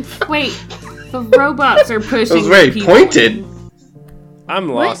 Wait, the robots are pushing. That was very people. pointed. I'm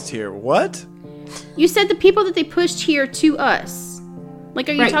lost here. What? You said the people that they pushed here to us. Like,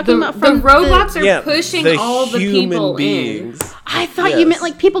 are you talking about from the robots are pushing all the human people beings. in? I thought you meant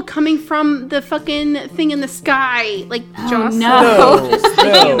like people coming from the fucking thing in the sky, like Jocelyn. No.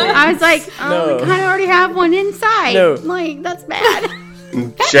 I was like, we kind of already have one inside. No. Like, that's bad.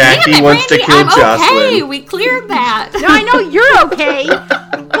 Jackie wants to kill Jocelyn. Okay, we cleared that. No, I know you're okay,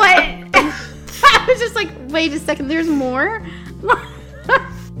 but I was just like, wait a second, there's more.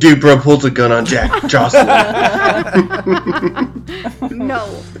 Dubra pulls a gun on Jocelyn.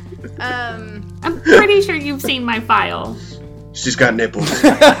 No. I'm pretty sure you've seen my file. She's got nipples.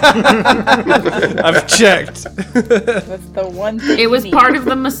 I've checked. That's the one thing. It was part of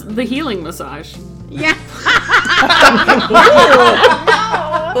the healing massage. Yeah.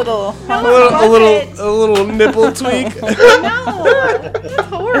 a little nipple tweak. No. That's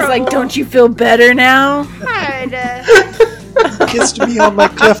horrible. It's like, don't you feel better now? God. Kissed me on my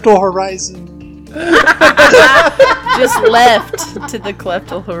cleftal horizon. Just left to the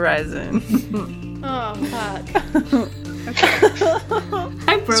cleftal horizon. Oh, fuck.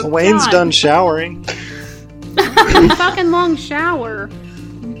 I broke So Wayne's John. done showering. Fucking long shower.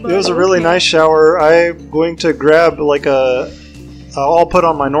 It was a really nice shower. I'm going to grab like I'll put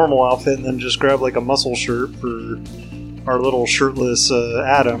on my normal outfit and then just grab like a muscle shirt for our little shirtless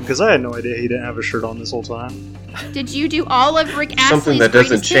Adam, because I had no idea he didn't have a shirt on this whole time. Did you do all of Rick Astley's Something that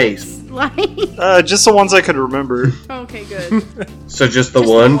doesn't greatest chase. hits? Like, Just the ones I could remember. okay, good. So just the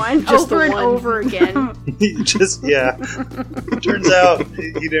one? Just the over and one. over again. Just, yeah. Turns out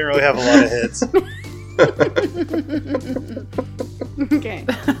he didn't really have a lot of hits. Okay.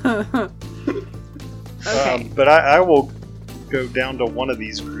 Okay. But I will go down to one of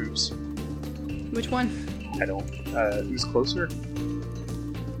these groups. Which one? I don't. Who's closer?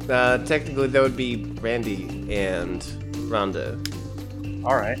 Technically, that would be Randy and Rhonda.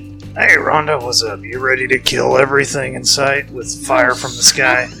 Alright. Hey, Rhonda, what's up? You ready to kill everything in sight with fire from the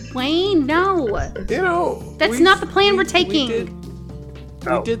sky? Wayne, no. You know, That's not the plan we're taking.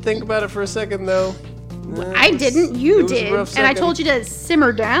 We did think about it for a second, though. I didn't. It You was a did. rough And I second. told you to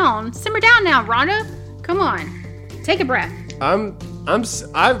simmer down. Simmer down now, Rhonda. Come on. Take a breath. I'm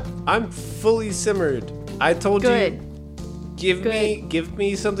fully simmered. I told Good. you. Give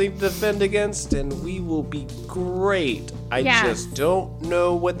me something to defend against, and we will be great. I just don't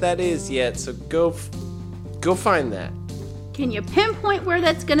know what that is yet, so go find that. Can you pinpoint where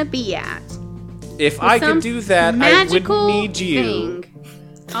that's gonna be at? If I could do that, I wouldn't need you. Thing.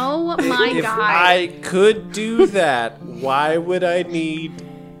 Oh my If god! I could do that, why would I need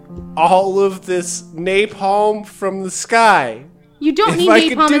all of this napalm from the sky? You don't need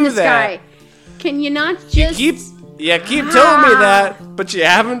napalm in the sky. Can you not just... keep telling me that, but you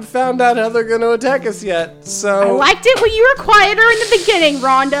haven't found out how they're going to attack us yet, so... I liked it when you were quieter in the beginning,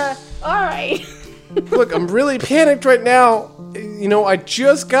 Rhonda. Alright. Look, I'm really panicked right now. You know, I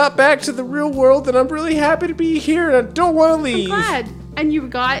just got back to the real world, and I'm really happy to be here, and I don't want to leave. I'm glad. And you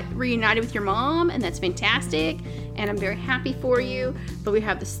got reunited with your mom, and that's fantastic. And I'm very happy for you. But we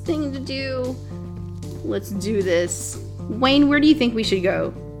have this thing to do. Let's do this. Wayne, where do you think we should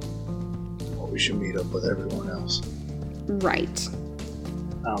go? Well, we should meet up with everyone else. Right.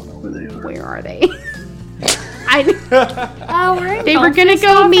 I don't know where they are. Where are they? They were gonna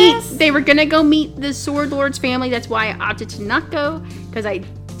go meet. They were gonna go meet the Sword Lord's family. That's why I opted to not go, because I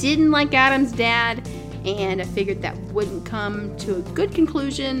didn't like Adam's dad, and I figured that wouldn't come to a good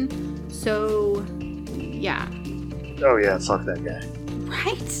conclusion. So, yeah. Oh yeah, fuck that guy.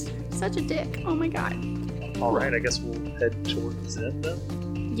 Right? Such a dick. Oh my god. Alright, I guess we'll head towards them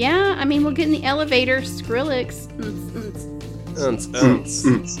then. Yeah, I mean, we'll get in the elevator. Skrillex.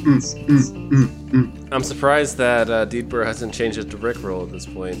 I'm surprised that Deedbro hasn't changed it to Rickroll at this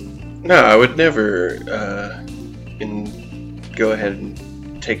point. No, I would never go ahead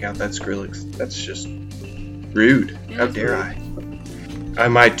and take out that Skrillex. That's just rude. How dare I? I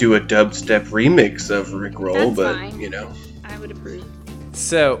might do a dubstep remix of Rickroll, but fine. you know. I would approve.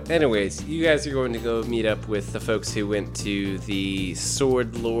 So, anyways, you guys are going to go meet up with the folks who went to the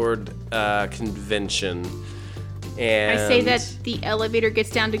Sword Lord convention. And I say that the elevator gets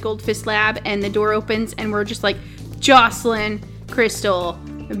down to Goldfist Lab and the door opens and we're just like, Jocelyn, Crystal,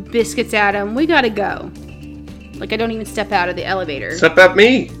 Biscuits Adam, we gotta go. Like, I don't even step out of the elevator. Sup about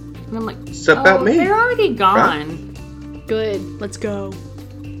me? And I'm like, Sup about me? They're already gone. Good, let's go.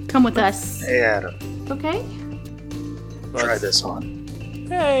 Come with us. Hey Adam, Okay. try this on.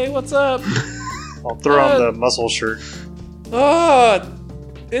 Hey, what's up? I'll throw on the muscle shirt. Oh,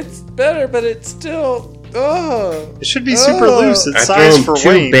 it's better, but it's still... Oh. It should be super loose. It's I size threw for him 2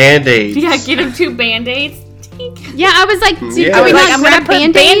 Wayne. Band-Aids. Yeah, get him 2 Band-Aids. Yeah, I was like, dude, Yeah. are we Like, not I'm gonna grab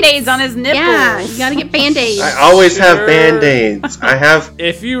put Band-Aids on his nipples. Yeah, you gotta get Band-Aids. I always have Sure. Band-Aids. I have...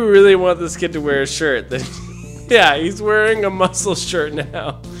 If you really want this kid to wear a shirt, then... Yeah, he's wearing a muscle shirt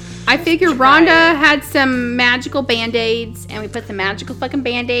now. I figure Rhonda had some magical Band-Aids, and we put the magical fucking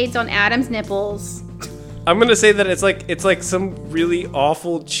Band-Aids on Adam's nipples. I'm gonna say that it's like some really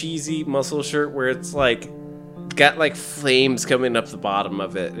awful cheesy muscle shirt where it's like got like flames coming up the bottom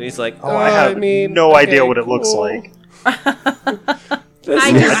of it, and he's like, Oh, I have no idea what it looks like. This I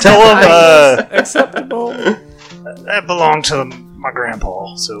is just- Tell him acceptable. that belonged to my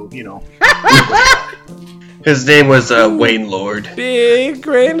grandpa, so, you know. His name was Wayne Lord. Big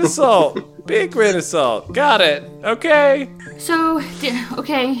grain of salt. Big grain of salt. Got it. Okay. So,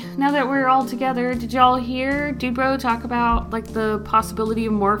 okay, now that we're all together, did y'all hear Dubro talk about like the possibility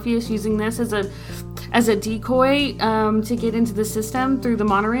of Morpheus using this as a decoy to get into the system through the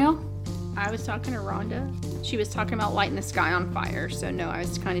monorail? I was talking to Rhonda. She was talking about lighting the sky on fire, so no, I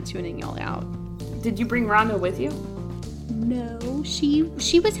was kind of tuning y'all out. Did you bring Rhonda with you? No, she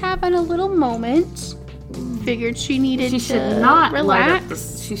was having a little moment. Figured she needed She to should not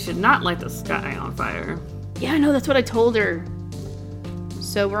relax. she should not light the sky on fire. Yeah, no, that's what I told her.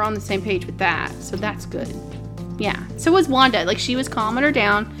 So we're on the same page with that. So that's good. Yeah. So was Wanda. Like, she was calming her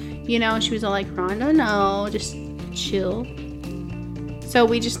down. You know, she was all like, Rhonda, no, just chill. So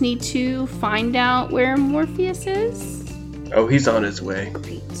we just need to find out where Morpheus is. Oh, he's on his way.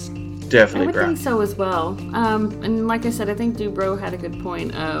 Great. I Definitely, would bro. think so as well. And like I said, I think Dubro had a good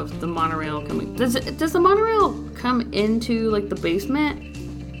point of the monorail coming. Does the monorail come into like the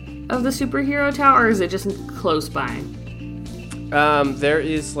basement of the superhero tower, or is it just close by? There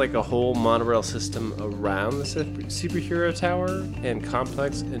is like a whole monorail system around the superhero tower and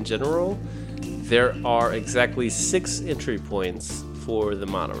complex in general. There are exactly 6 entry points for the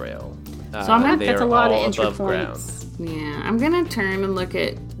monorail. So I'm gonna- they That's a are lot of all entry above ground. points. Yeah, I'm gonna turn and look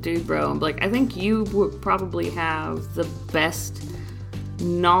at Dubro and be like, I think you would probably have the best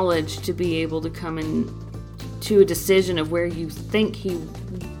knowledge to be able to come in to a decision of where you think he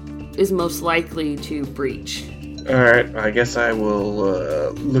is most likely to breach. Alright, I guess I will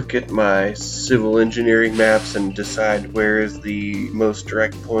look at my civil engineering maps and decide where is the most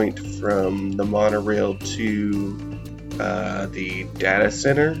direct point from the monorail to the data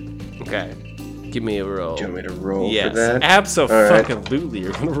center. Okay. Give me a roll. Do you want me to roll Yes, for that? absolutely.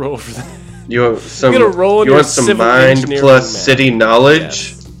 You're gonna roll for that. You want some? You're gonna roll in you your want some civil mind engineering plus math. city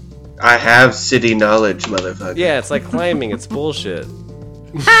knowledge? Yes. I have city knowledge, motherfucker. Yeah, it's like climbing. It's bullshit.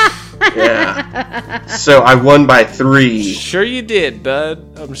 Yeah. So I won by 3. Sure you did,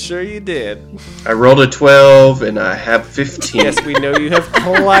 bud. I'm sure you did. I rolled a 12 and I have 15. Yes, we know you have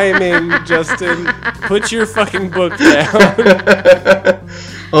climbing, Justin. Put your fucking book down.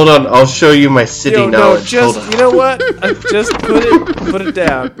 Hold on, I'll show you my city No, knowledge. just Hold on. you know what? Just put it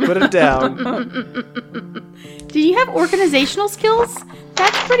down. Put it down. Do you have organizational skills?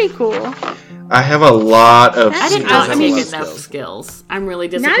 That's pretty cool. I have a lot of. I I did did not I take mean- enough skills. I'm really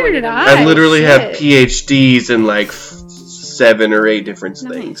Neither disappointed. did in I. myself. I literally have shit. PhDs in like 7 or 8 different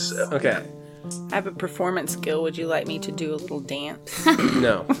things. Nice. So. Okay. I have a performance skill. Would you like me to do a little dance?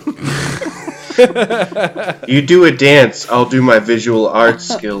 No. You do a dance, I'll do my visual arts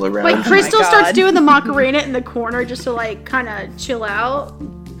skill around. Like Crystal God. starts doing the Macarena in the corner just to like kind of chill out.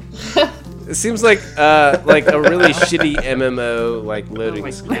 It seems like a really shitty MMO like loading my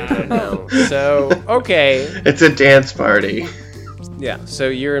screen God. right now. So okay. It's a dance party. Yeah, so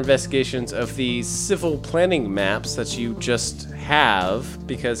your investigations of the civil planning maps that you just have,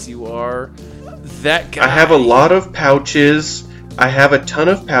 because you are that guy. I have a lot of pouches. I have a ton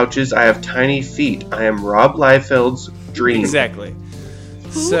of pouches. I have tiny feet. I am Rob Liefeld's dream. Exactly.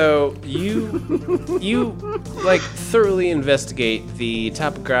 So you like thoroughly investigate the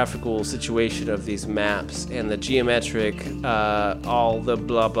topographical situation of these maps and the geometric, all the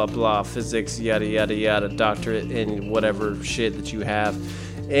blah blah blah physics, yada yada yada, doctorate in whatever shit that you have,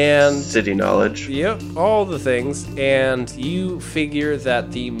 and City knowledge. yep, all the things, and you figure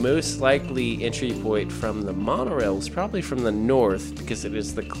that the most likely entry point from the monorail is probably from the north because it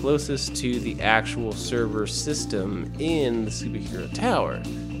is the closest to the actual server system in the Superhero Tower.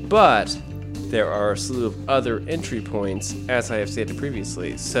 But there are a slew of other entry points, as I have stated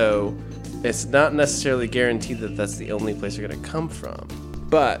previously, so it's not necessarily guaranteed that that's the only place they're going to come from.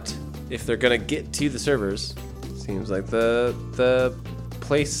 But if they're going to get to the servers, seems like the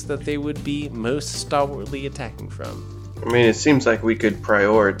place that they would be most stalwartly attacking from. I mean, it seems like we could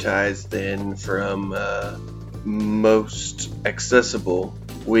prioritize then from most accessible.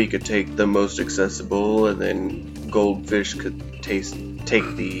 We could take the most accessible, and then Goldfish could take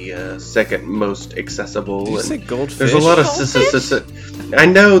the second most accessible. Did you and say goldfish? there's a lot of I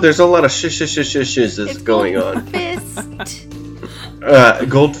know there's a lot of shishes It's going on. Fist.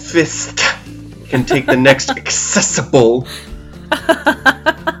 Goldfist can take the next accessible.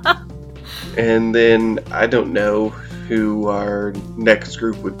 And then I don't know who our next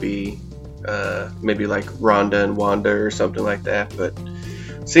group would be. Maybe like Rhonda and Wanda or something like that. But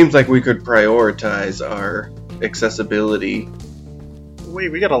seems like we could prioritize our accessibility. Wait,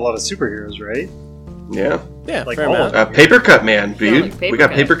 we got a lot of superheroes, right? Yeah. Yeah, Like fair all amount. of Paper Cut Man, dude. like We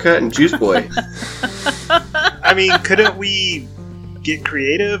got Paper Paper Cut and Juice Boy. I mean, couldn't we get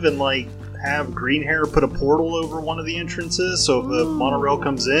creative and like have Green Hair put a portal over one of the entrances so if the monorail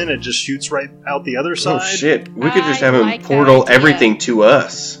comes in, it just shoots right out the other Oh side? shit. We could just I have him like that portal idea. everything to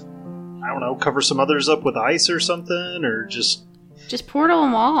us. I don't know, cover some others up with ice or something, or just. Just portal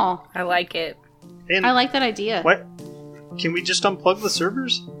them all. I like it. And I like that idea. what? Can we just unplug the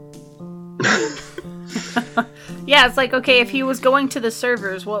servers? Yeah, it's like, okay, if he was going to the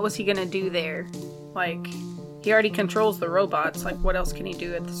servers, what was he gonna do there? Like, he already controls the robots. Like, what else can he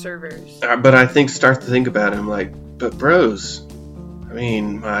do at the servers? But I start to think about it. I'm like, but bros, I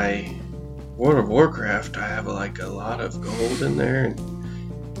mean, my World of Warcraft, I have like a lot of gold in there, and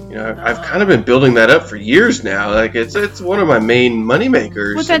you know, I've kind of been building that up for years now. Like, it's one of my main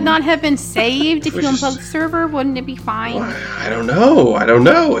moneymakers. Would that and- not have been saved if We you just- unplugged the server? Wouldn't it be fine? Well, I don't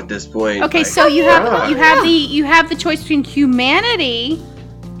know at this point. Okay, Like, so you have God. you have the choice between humanity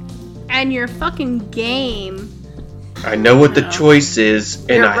and your fucking game. I know what the choice is,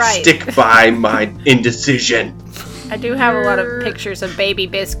 and You're I right. stick by my indecision. I do have a lot of pictures of baby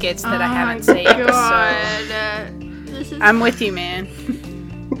biscuits that I haven't Oh my saved, so God. This is I'm with you, man.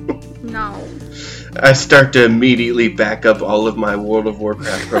 no. I start to immediately back up all of my World of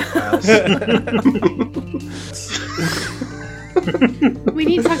Warcraft profiles. We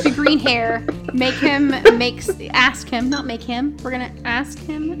need to talk to Green Hair. Ask him, not make him. We're gonna ask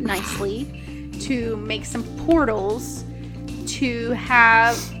him nicely to make some portals to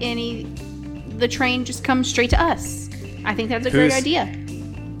have the train just come straight to us. I think that's a great Who's- idea.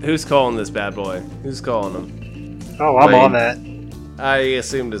 Who's calling this bad boy? Who's calling him? Oh, I'm Wait. on that. I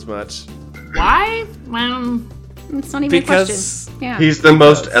assumed as much. Why? It's not even a Because question. Yeah. He's the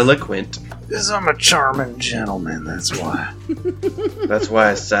most eloquent. Because I'm a charming gentleman, that's why. That's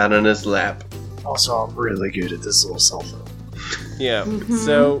why I sat on his lap. Also, I'm really good at this little cell phone. Yeah.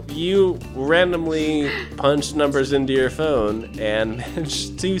 So you randomly punch numbers into your phone and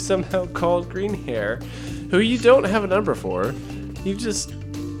manage to somehow call Green Hair, who you don't have a number for. You just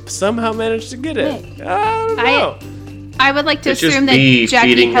somehow managed to get it. Wait. I don't know. I would like to It's just assume that me Jackie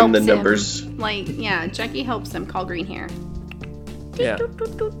feeding helps him the numbers. Like, yeah, Jackie helps him call Green Hair. Yeah.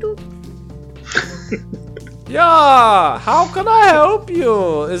 Yeah, how can I help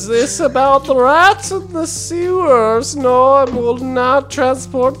you? Is this about the rats in the sewers? No, I will not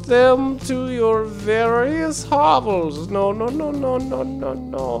transport them to your various hovels. No.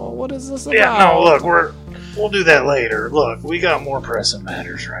 What is this about? Yeah, no, look, we'll do that later. Look, we got more pressing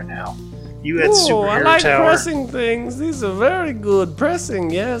matters right now. You had Oh, superhero I like tower. pressing things. These are very good. Pressing,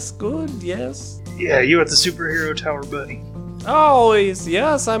 yes, good, yes. Yeah, you at the superhero tower, buddy. Always,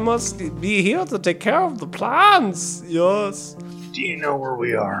 yes, I must be here to take care of the plants, yes. Do you know where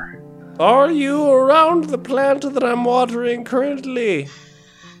we are? Are you around the plant that I'm watering currently?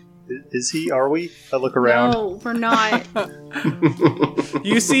 Is he? Are we? I look around. No, we're not.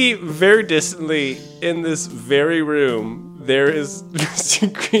 You see very distantly in this very room, there is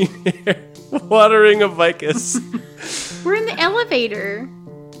Mr. Green Hair watering a vicus. We're in the elevator.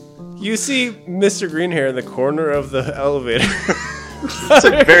 You see Mr. Green Hair in the corner of the elevator. It's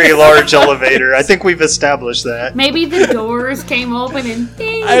a very large elevator. I think we've established that. Maybe the doors came open and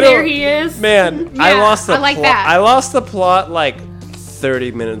ding, I there don't- he is. Man, I Yeah, lost the I like plot. that. I lost the plot like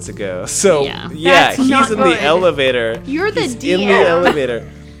 30 minutes ago. So Yeah. That's he's not in good. the elevator. You're the He's DM. in the elevator.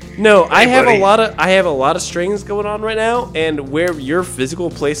 No, I have buddy. a lot of strings going on right now, and where your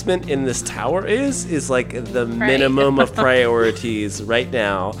physical placement in this tower is like the minimum of priorities right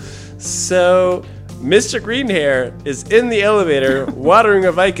now. So Mr. Green Hair is in the elevator watering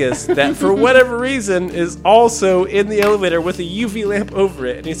a vicus that for whatever reason is also in the elevator with a UV lamp over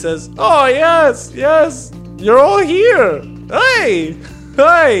it, and he says, "Oh yes, you're all here. Hey,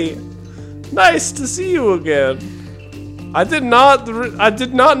 nice to see you again. I did not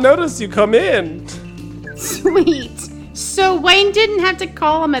notice you come in." Sweet. So Wayne didn't have to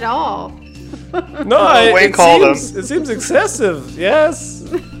call him at all. No, Wayne called him. It seems excessive. Yes.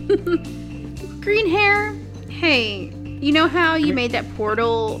 Green Hair, hey, you know how you made that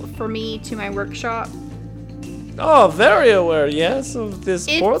portal for me to my workshop? Oh, very aware. Yes, of this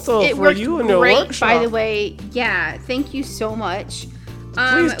portal it for worked you and your great, workshop. by the way. Yeah, thank you so much.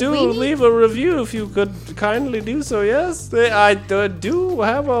 Please do we need- leave a review if you could kindly do so. Yes, I do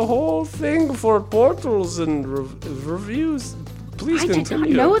have a whole thing for portals and reviews. Please I did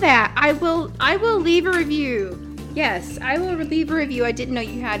continue. not know that. I will leave a review. Yes, I will leave a review. I didn't know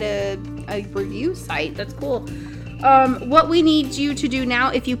you had a review site. That's cool. What we need you to do now,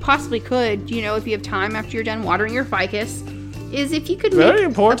 if you possibly could, if you have time after you're done watering your ficus, is if you could Very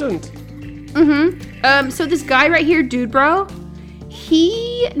important. So this guy right here, Dude Bro,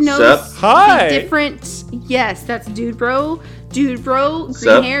 he knows Sup? Hi. the different. Yes, that's Dude Bro, Green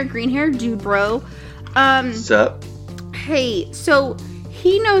Sup? Hair, Dude Bro. Sup? Hey, so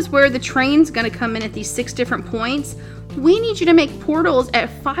he knows where the train's gonna come in at these 6 different points. We need you to make portals at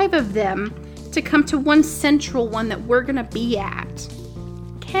 5 of them to come to one central one that we're gonna be at.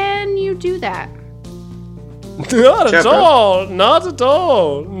 Can you do that? Not at Chopper. all. Not at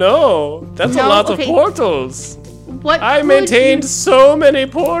all. No, that's a No? lot Okay. of portals. What I could maintained you- so many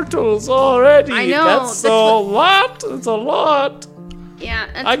portals already. I know, That's that's a what- lot. It's a lot. Yeah,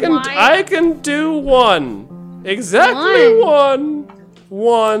 that's I why. can do one. Exactly one.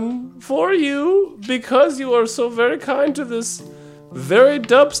 One for you because you are so very kind to this very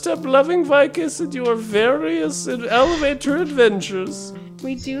dubstep loving vicus and your various elevator adventures.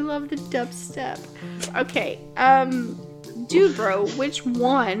 We do love the dubstep. Okay, Dude Bro, which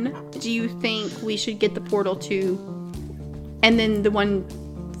one do you think we should get the portal to? And then the one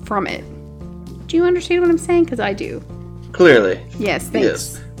from it. Do you understand what I'm saying? Because I do. Clearly. Yes, thanks.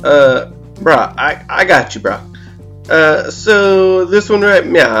 Yes. Brah, I got you, brah. So this one right,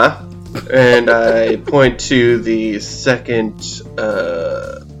 yeah. And I point to the second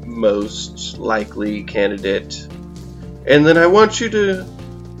most likely candidate. And then I want you to,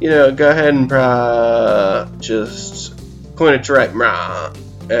 go ahead and just point it to right, brah.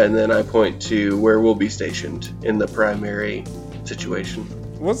 And then I point to where we'll be stationed in the primary situation.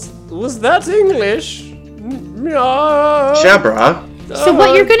 Was that English? Yeah. Shabra. So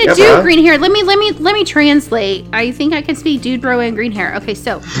what you're gonna Yeah, do, bruh. Green Hair? Let me translate. I think I can speak Dude Bro and Green Hair. Okay,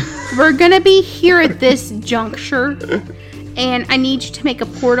 so we're gonna be here at this juncture, and I need you to make a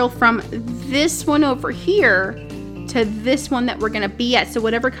portal from this one over here to this one that we're going to be at. So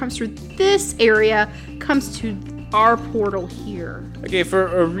whatever comes through this area comes to our portal here. Okay,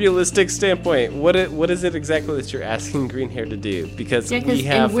 for a realistic standpoint, what is it exactly that you're asking Green Hair to do? Because we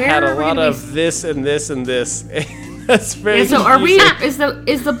have had a lot of this and this and this. That's very. So are we? Is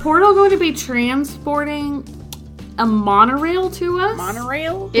the portal going to be transporting a monorail to us?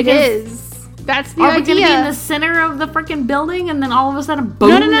 Monorail? It is. That's the idea. Are we going to be in the center of the freaking building, and then all of a sudden,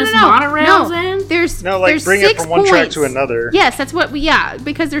 boom, this monorail's in? There's bring it from one track to another. Yes, that's what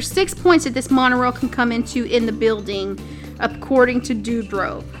because there's 6 points that this monorail can come into in the building, according to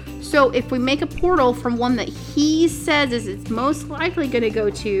Dudro. So if we make a portal from one that he says is it's most likely going to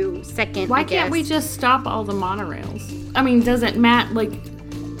go to second, why can't we just stop all the monorails? I mean, doesn't Matt,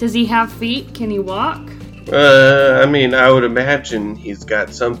 does he have feet? Can he walk? I mean, I would imagine he's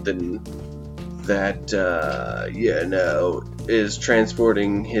got something that, is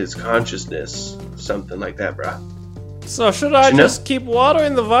transporting his consciousness. Something like that, brah. So should I just keep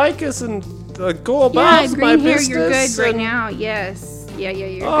watering the Vicus and go about my business? You're good right now, yes. Yeah,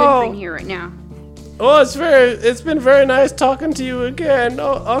 you're good Green Hair right now. Oh, it's been very nice talking to you again.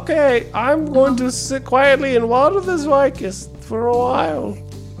 Oh, okay, I'm going to sit quietly and water this Vicus for a while.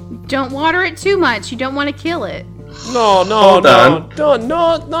 Don't water it too much. You don't want to kill it. No,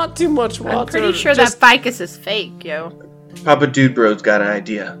 not too much water. I'm pretty sure that Vicus is fake, yo. Papa Dude Bro's got an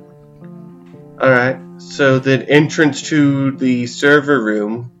idea. Alright, so the entrance to the server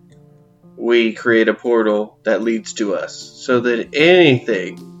room, we create a portal that leads to us. So that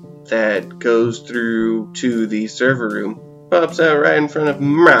anything that goes through to the server room pops out right in front of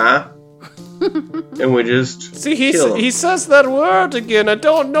Mra. And we just he says that word again. I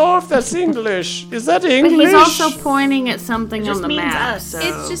don't know if that's English. Is that English? But he's also pointing at something on the map. Us. So,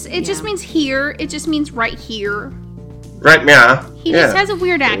 it just means here. It just means right here. Right now. He just has a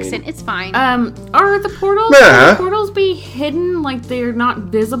weird accent. It's fine. Are the portals be hidden, like they're not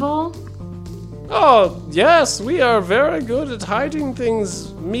visible? Oh, yes, we are very good at hiding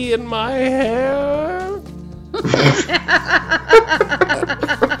things. Me and my hair. Is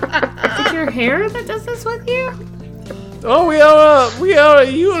it your hair that does this with you? Oh, we are a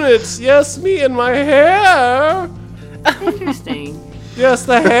unit. Yes, me and my hair. Interesting. Yes,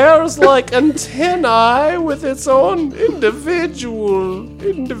 the hair is like antennae with its own individual.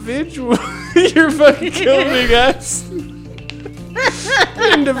 You're fucking killing me, guys.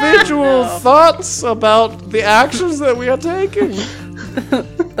 Individual thoughts about the actions that we are taking.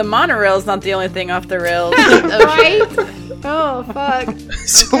 The monorail's not the only thing off the rails. Right? Oh, fuck.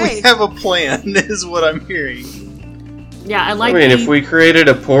 So we have a plan, is what I'm hearing. Yeah, I mean, if we created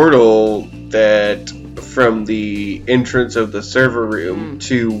a portal that from the entrance of the server room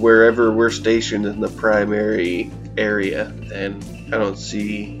to wherever we're stationed in the primary area, then I don't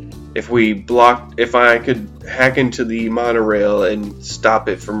see... If I could hack into the monorail and stop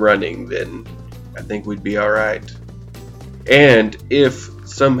it from running, then I think we'd be alright. And if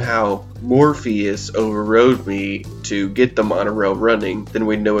somehow Morpheus overrode me to get the monorail running, then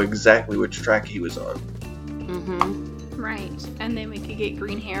we'd know exactly which track he was on. Mm-hmm. Right. And then we could get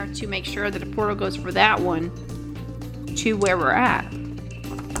Green Hair to make sure that a portal goes for that one to where we're at.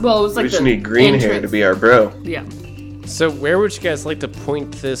 Well, it was like we just need Green Hair to be our bro. Yeah. So where would you guys like to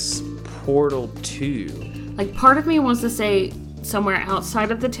point this portal to? Like, part of me wants to say somewhere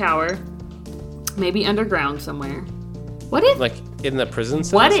outside of the tower, maybe underground somewhere. What if... Like, in the prison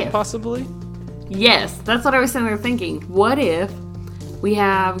cells, what if, possibly? Yes, that's what I was sitting there thinking. What if we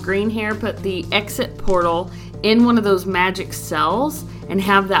have Green Hair put the exit portal in one of those magic cells and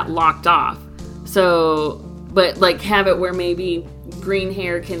have that locked off? So, but, like, have it where maybe Green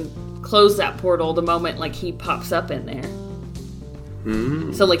Hair can close that portal the moment, like, he pops up in there.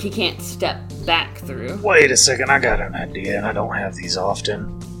 So, like, he can't step back through. Wait a second, I got an idea, and I don't have these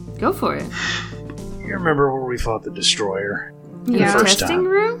often. Go for it. You remember where we fought the Destroyer? Yeah. The first Testing time?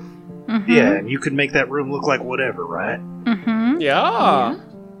 room? Mm-hmm. Yeah, and you could make that room look like whatever, right? Mm-hmm. Yeah.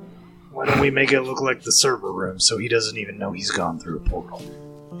 Why don't we make it look like the server room so he doesn't even know he's gone through a portal?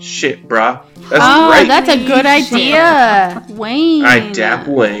 Shit, brah. That's great. That's a good idea. Wayne. I dap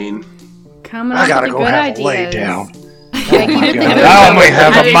Wayne. Coming I up gotta with go good have ideas. a lay down. Yeah, you did think of I it. only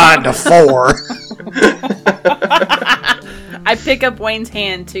have a mind of 4. I pick up Wayne's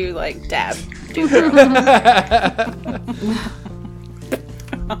hand to, like, dab.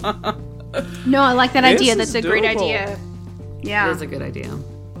 No, I like that This idea. is That's a great doable. idea. Yeah. That is a good idea.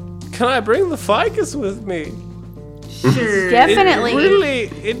 Can I bring the ficus with me? Sure. Definitely.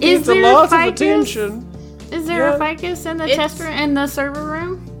 It needs a there lot of ficus? attention. Is there Yeah. a ficus in the It's- tester in the server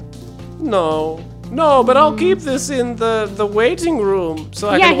room? No, but I'll keep this in the waiting room so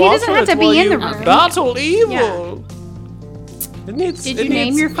I Yeah, can he walk doesn't through have it to be while in the you room. battle evil. Did you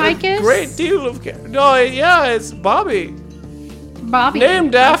name your ficus? A great deal of care. No, yeah, it's Bobby. Bobby.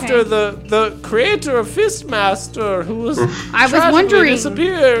 Named after Okay. the creator of Fistmaster, who was I was tragically wondering.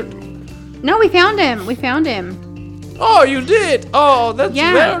 disappeared. No, we found him. We found him. Oh, you did? Oh, that's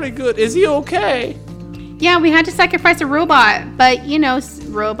Yeah. very good. Is he okay? Yeah, we had to sacrifice a robot, but you know,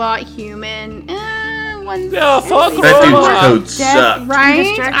 robot, human, one's Yeah, fuck That dude's robot. code sucked. right?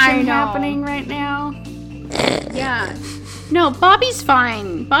 Destruction I know. happening right now. Yeah. No, Bobby's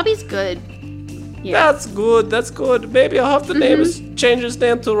fine. Bobby's good. Yeah. That's good. That's good. Maybe I'll have to change his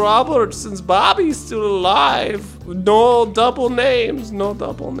name to Robert since Bobby's still alive. No double names. No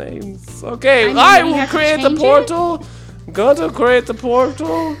double names. Okay, I mean, I we will have to create the change it? portal. Gonna create the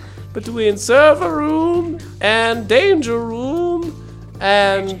portal between server room and danger room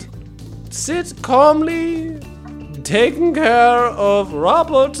and sit calmly taking care of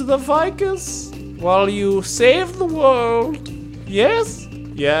Robert the Vicus while you save the world. Yes?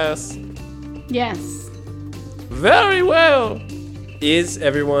 Yes. Yes. Very well. Is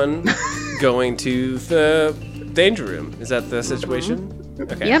everyone going to the danger room? Is that the situation?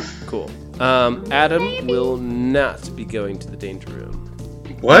 Okay. Yep. Cool. Adam will not be going to the danger room.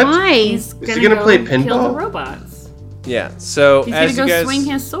 What? Why? He's Is he gonna go play kill the pinball? robots. Yeah. So He's as gonna you go guys, swing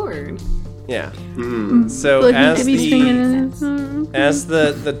his sword. yeah. Hmm. So But he as could be the swinging it. as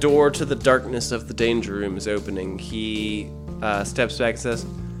the door to the darkness of the danger room is opening, he steps back and says,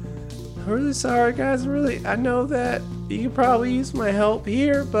 "I'm really sorry, guys. I know that you could probably use my help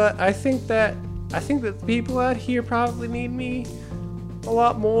here, but I think that the people out here probably need me a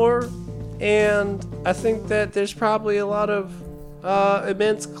lot more, and I think that there's probably a lot of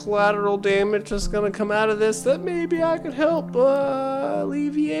immense collateral damage that's gonna come out of this that maybe I could help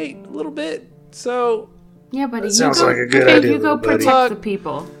alleviate a little bit. So Yeah, buddy. That You sounds go, like a good okay, idea, You go little buddy. protect the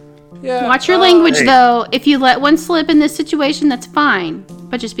people. yeah, Watch your language, hey. though. If you let one slip in this situation, that's fine.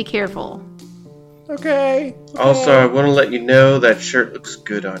 But just be careful. Okay. Also, I want to let you know that shirt looks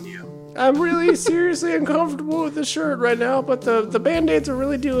good on you. I'm really seriously uncomfortable with the shirt right now, but the band-aids are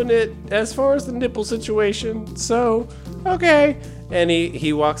really doing it as far as the nipple situation. So, okay. And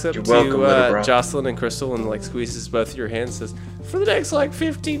he walks up You're welcome, little bro. Jocelyn and Crystal and like squeezes both your hands, says, "For the next like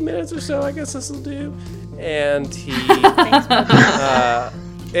 15 minutes or so, I guess this will do." And he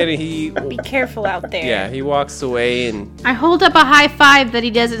Be careful out there. yeah, he walks away and I hold up a high five that he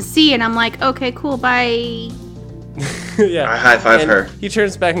doesn't see, and I'm like, okay, cool, bye. yeah. I high-five And her. He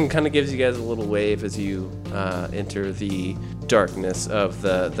turns back and kind of gives you guys a little wave as you enter the darkness of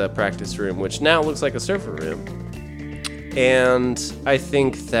the practice room, which now looks like a server room. And I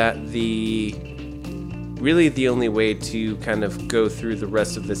think that the only way to kind of go through the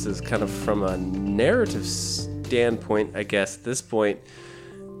rest of this is kind of from a narrative standpoint, I guess, at this point.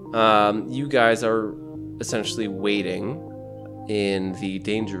 You guys are essentially waiting in the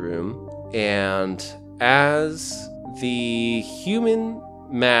danger room, and as the human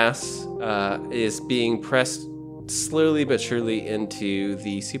mass is being pressed slowly but surely into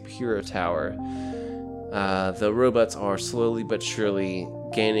the superhero tower, the robots are slowly but surely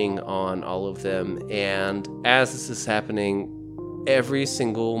gaining on all of them, and as this is happening, every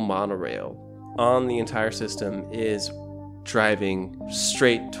single monorail on the entire system is driving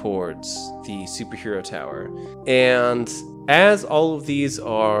straight towards the superhero tower. And as all of these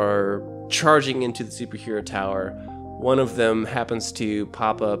are charging into the superhero tower, one of them happens to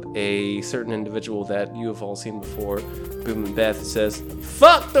pop up a certain individual that you have all seen before. Boom and Beth says,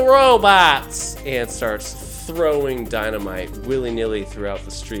 "Fuck the robots!" and starts throwing dynamite willy-nilly throughout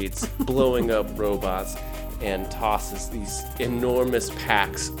the streets, blowing up robots, and tosses these enormous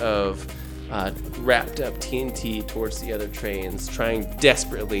packs of wrapped up TNT towards the other trains, trying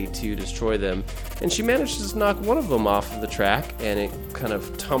desperately to destroy them. And she manages to knock one of them off of the track, and it kind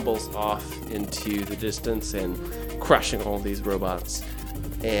of tumbles off into the distance and crushing all these robots.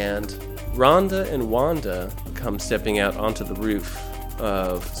 And Rhonda and Wanda come stepping out onto the roof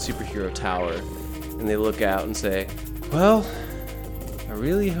of Superhero Tower, and they look out and say, "Well, I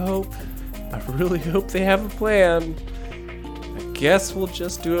really hope they have a plan. I guess we'll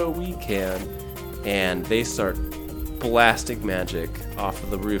just do what we can." And they start blasting magic off of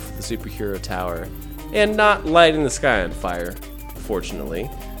the roof of the Superhero Tower, and not lighting the sky on fire, fortunately.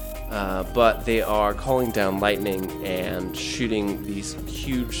 But they are calling down lightning and shooting these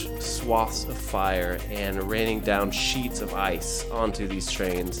huge swaths of fire and raining down sheets of ice onto these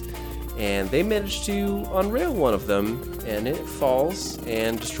trains. And they manage to unrail one of them, and it falls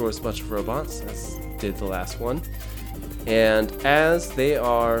and destroys a bunch of robots, as did the last one. And as they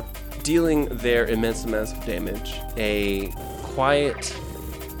are dealing their immense amounts of damage, a quiet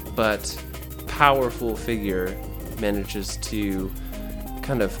but powerful figure manages to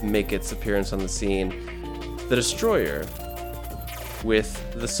kind of make its appearance on the scene. The Destroyer,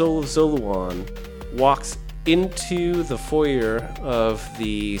 with the Soul of Zolowan, walks into the foyer of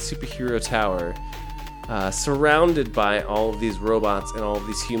the superhero tower, surrounded by all of these robots and all of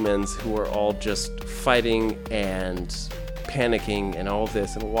these humans who are all just fighting and panicking and all of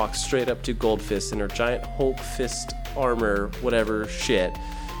this, and walks straight up to Goldfist in her giant Hulk fist armor, whatever shit,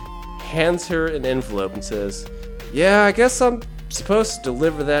 hands her an envelope and says, "Yeah, I guess I'm supposed to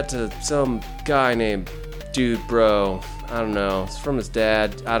deliver that to some guy named Dude Bro. I don't know. It's from his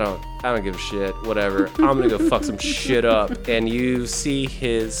dad. I don't give a shit. Whatever. I'm gonna go fuck some shit up." And you see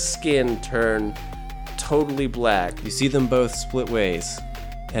his skin turn totally black. You see them both split ways,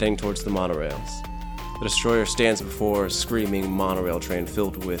 heading towards the monorails. The Destroyer stands before a screaming monorail train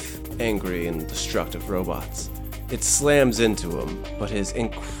filled with angry and destructive robots. It slams into him, but his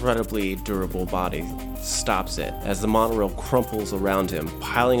incredibly durable body stops it as the monorail crumples around him,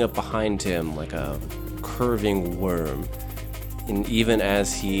 piling up behind him like a curving worm. And even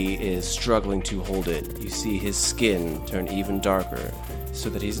as he is struggling to hold it, you see his skin turn even darker, so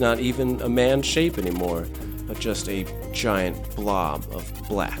that he's not even a man's shape anymore, but just a giant blob of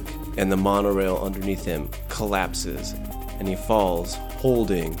black. And the monorail underneath him collapses, and he falls,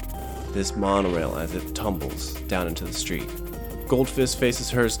 holding this monorail as it tumbles down into the street. Goldfist faces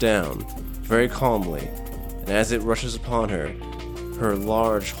hers down, very calmly, and as it rushes upon her, her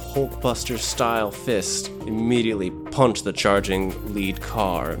large Hulkbuster-style fist immediately punched the charging lead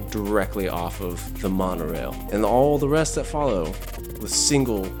car directly off of the monorail. And all the rest that follow, with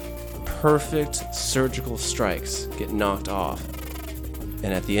single, perfect surgical strikes, get knocked off.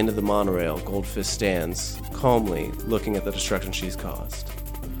 And at the end of the monorail, Goldfist stands, calmly looking at the destruction she's caused.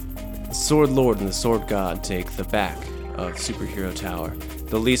 The Sword Lord and the Sword God take the back of Superhero Tower,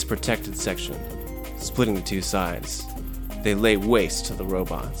 the least protected section, splitting the two sides. They lay waste to the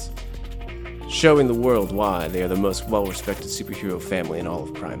robots, showing the world why they are the most well-respected superhero family in all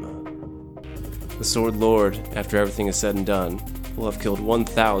of Prima. The Sword Lord, after everything is said and done, will have killed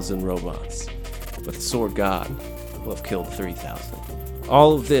 1,000 robots, but the Sword God will have killed 3,000.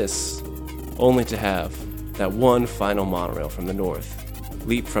 All of this only to have that one final monorail from the north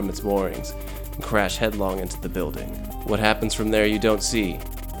leap from its moorings and crash headlong into the building. What happens from there you don't see,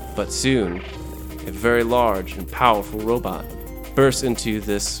 but soon, a very large and powerful robot bursts into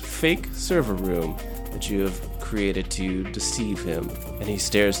this fake server room that you have created to deceive him, and he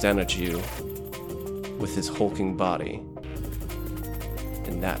stares down at you with his hulking body.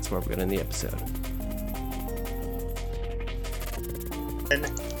 And that's where we're going to end the episode.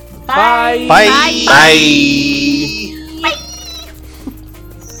 Bye. Bye. Bye.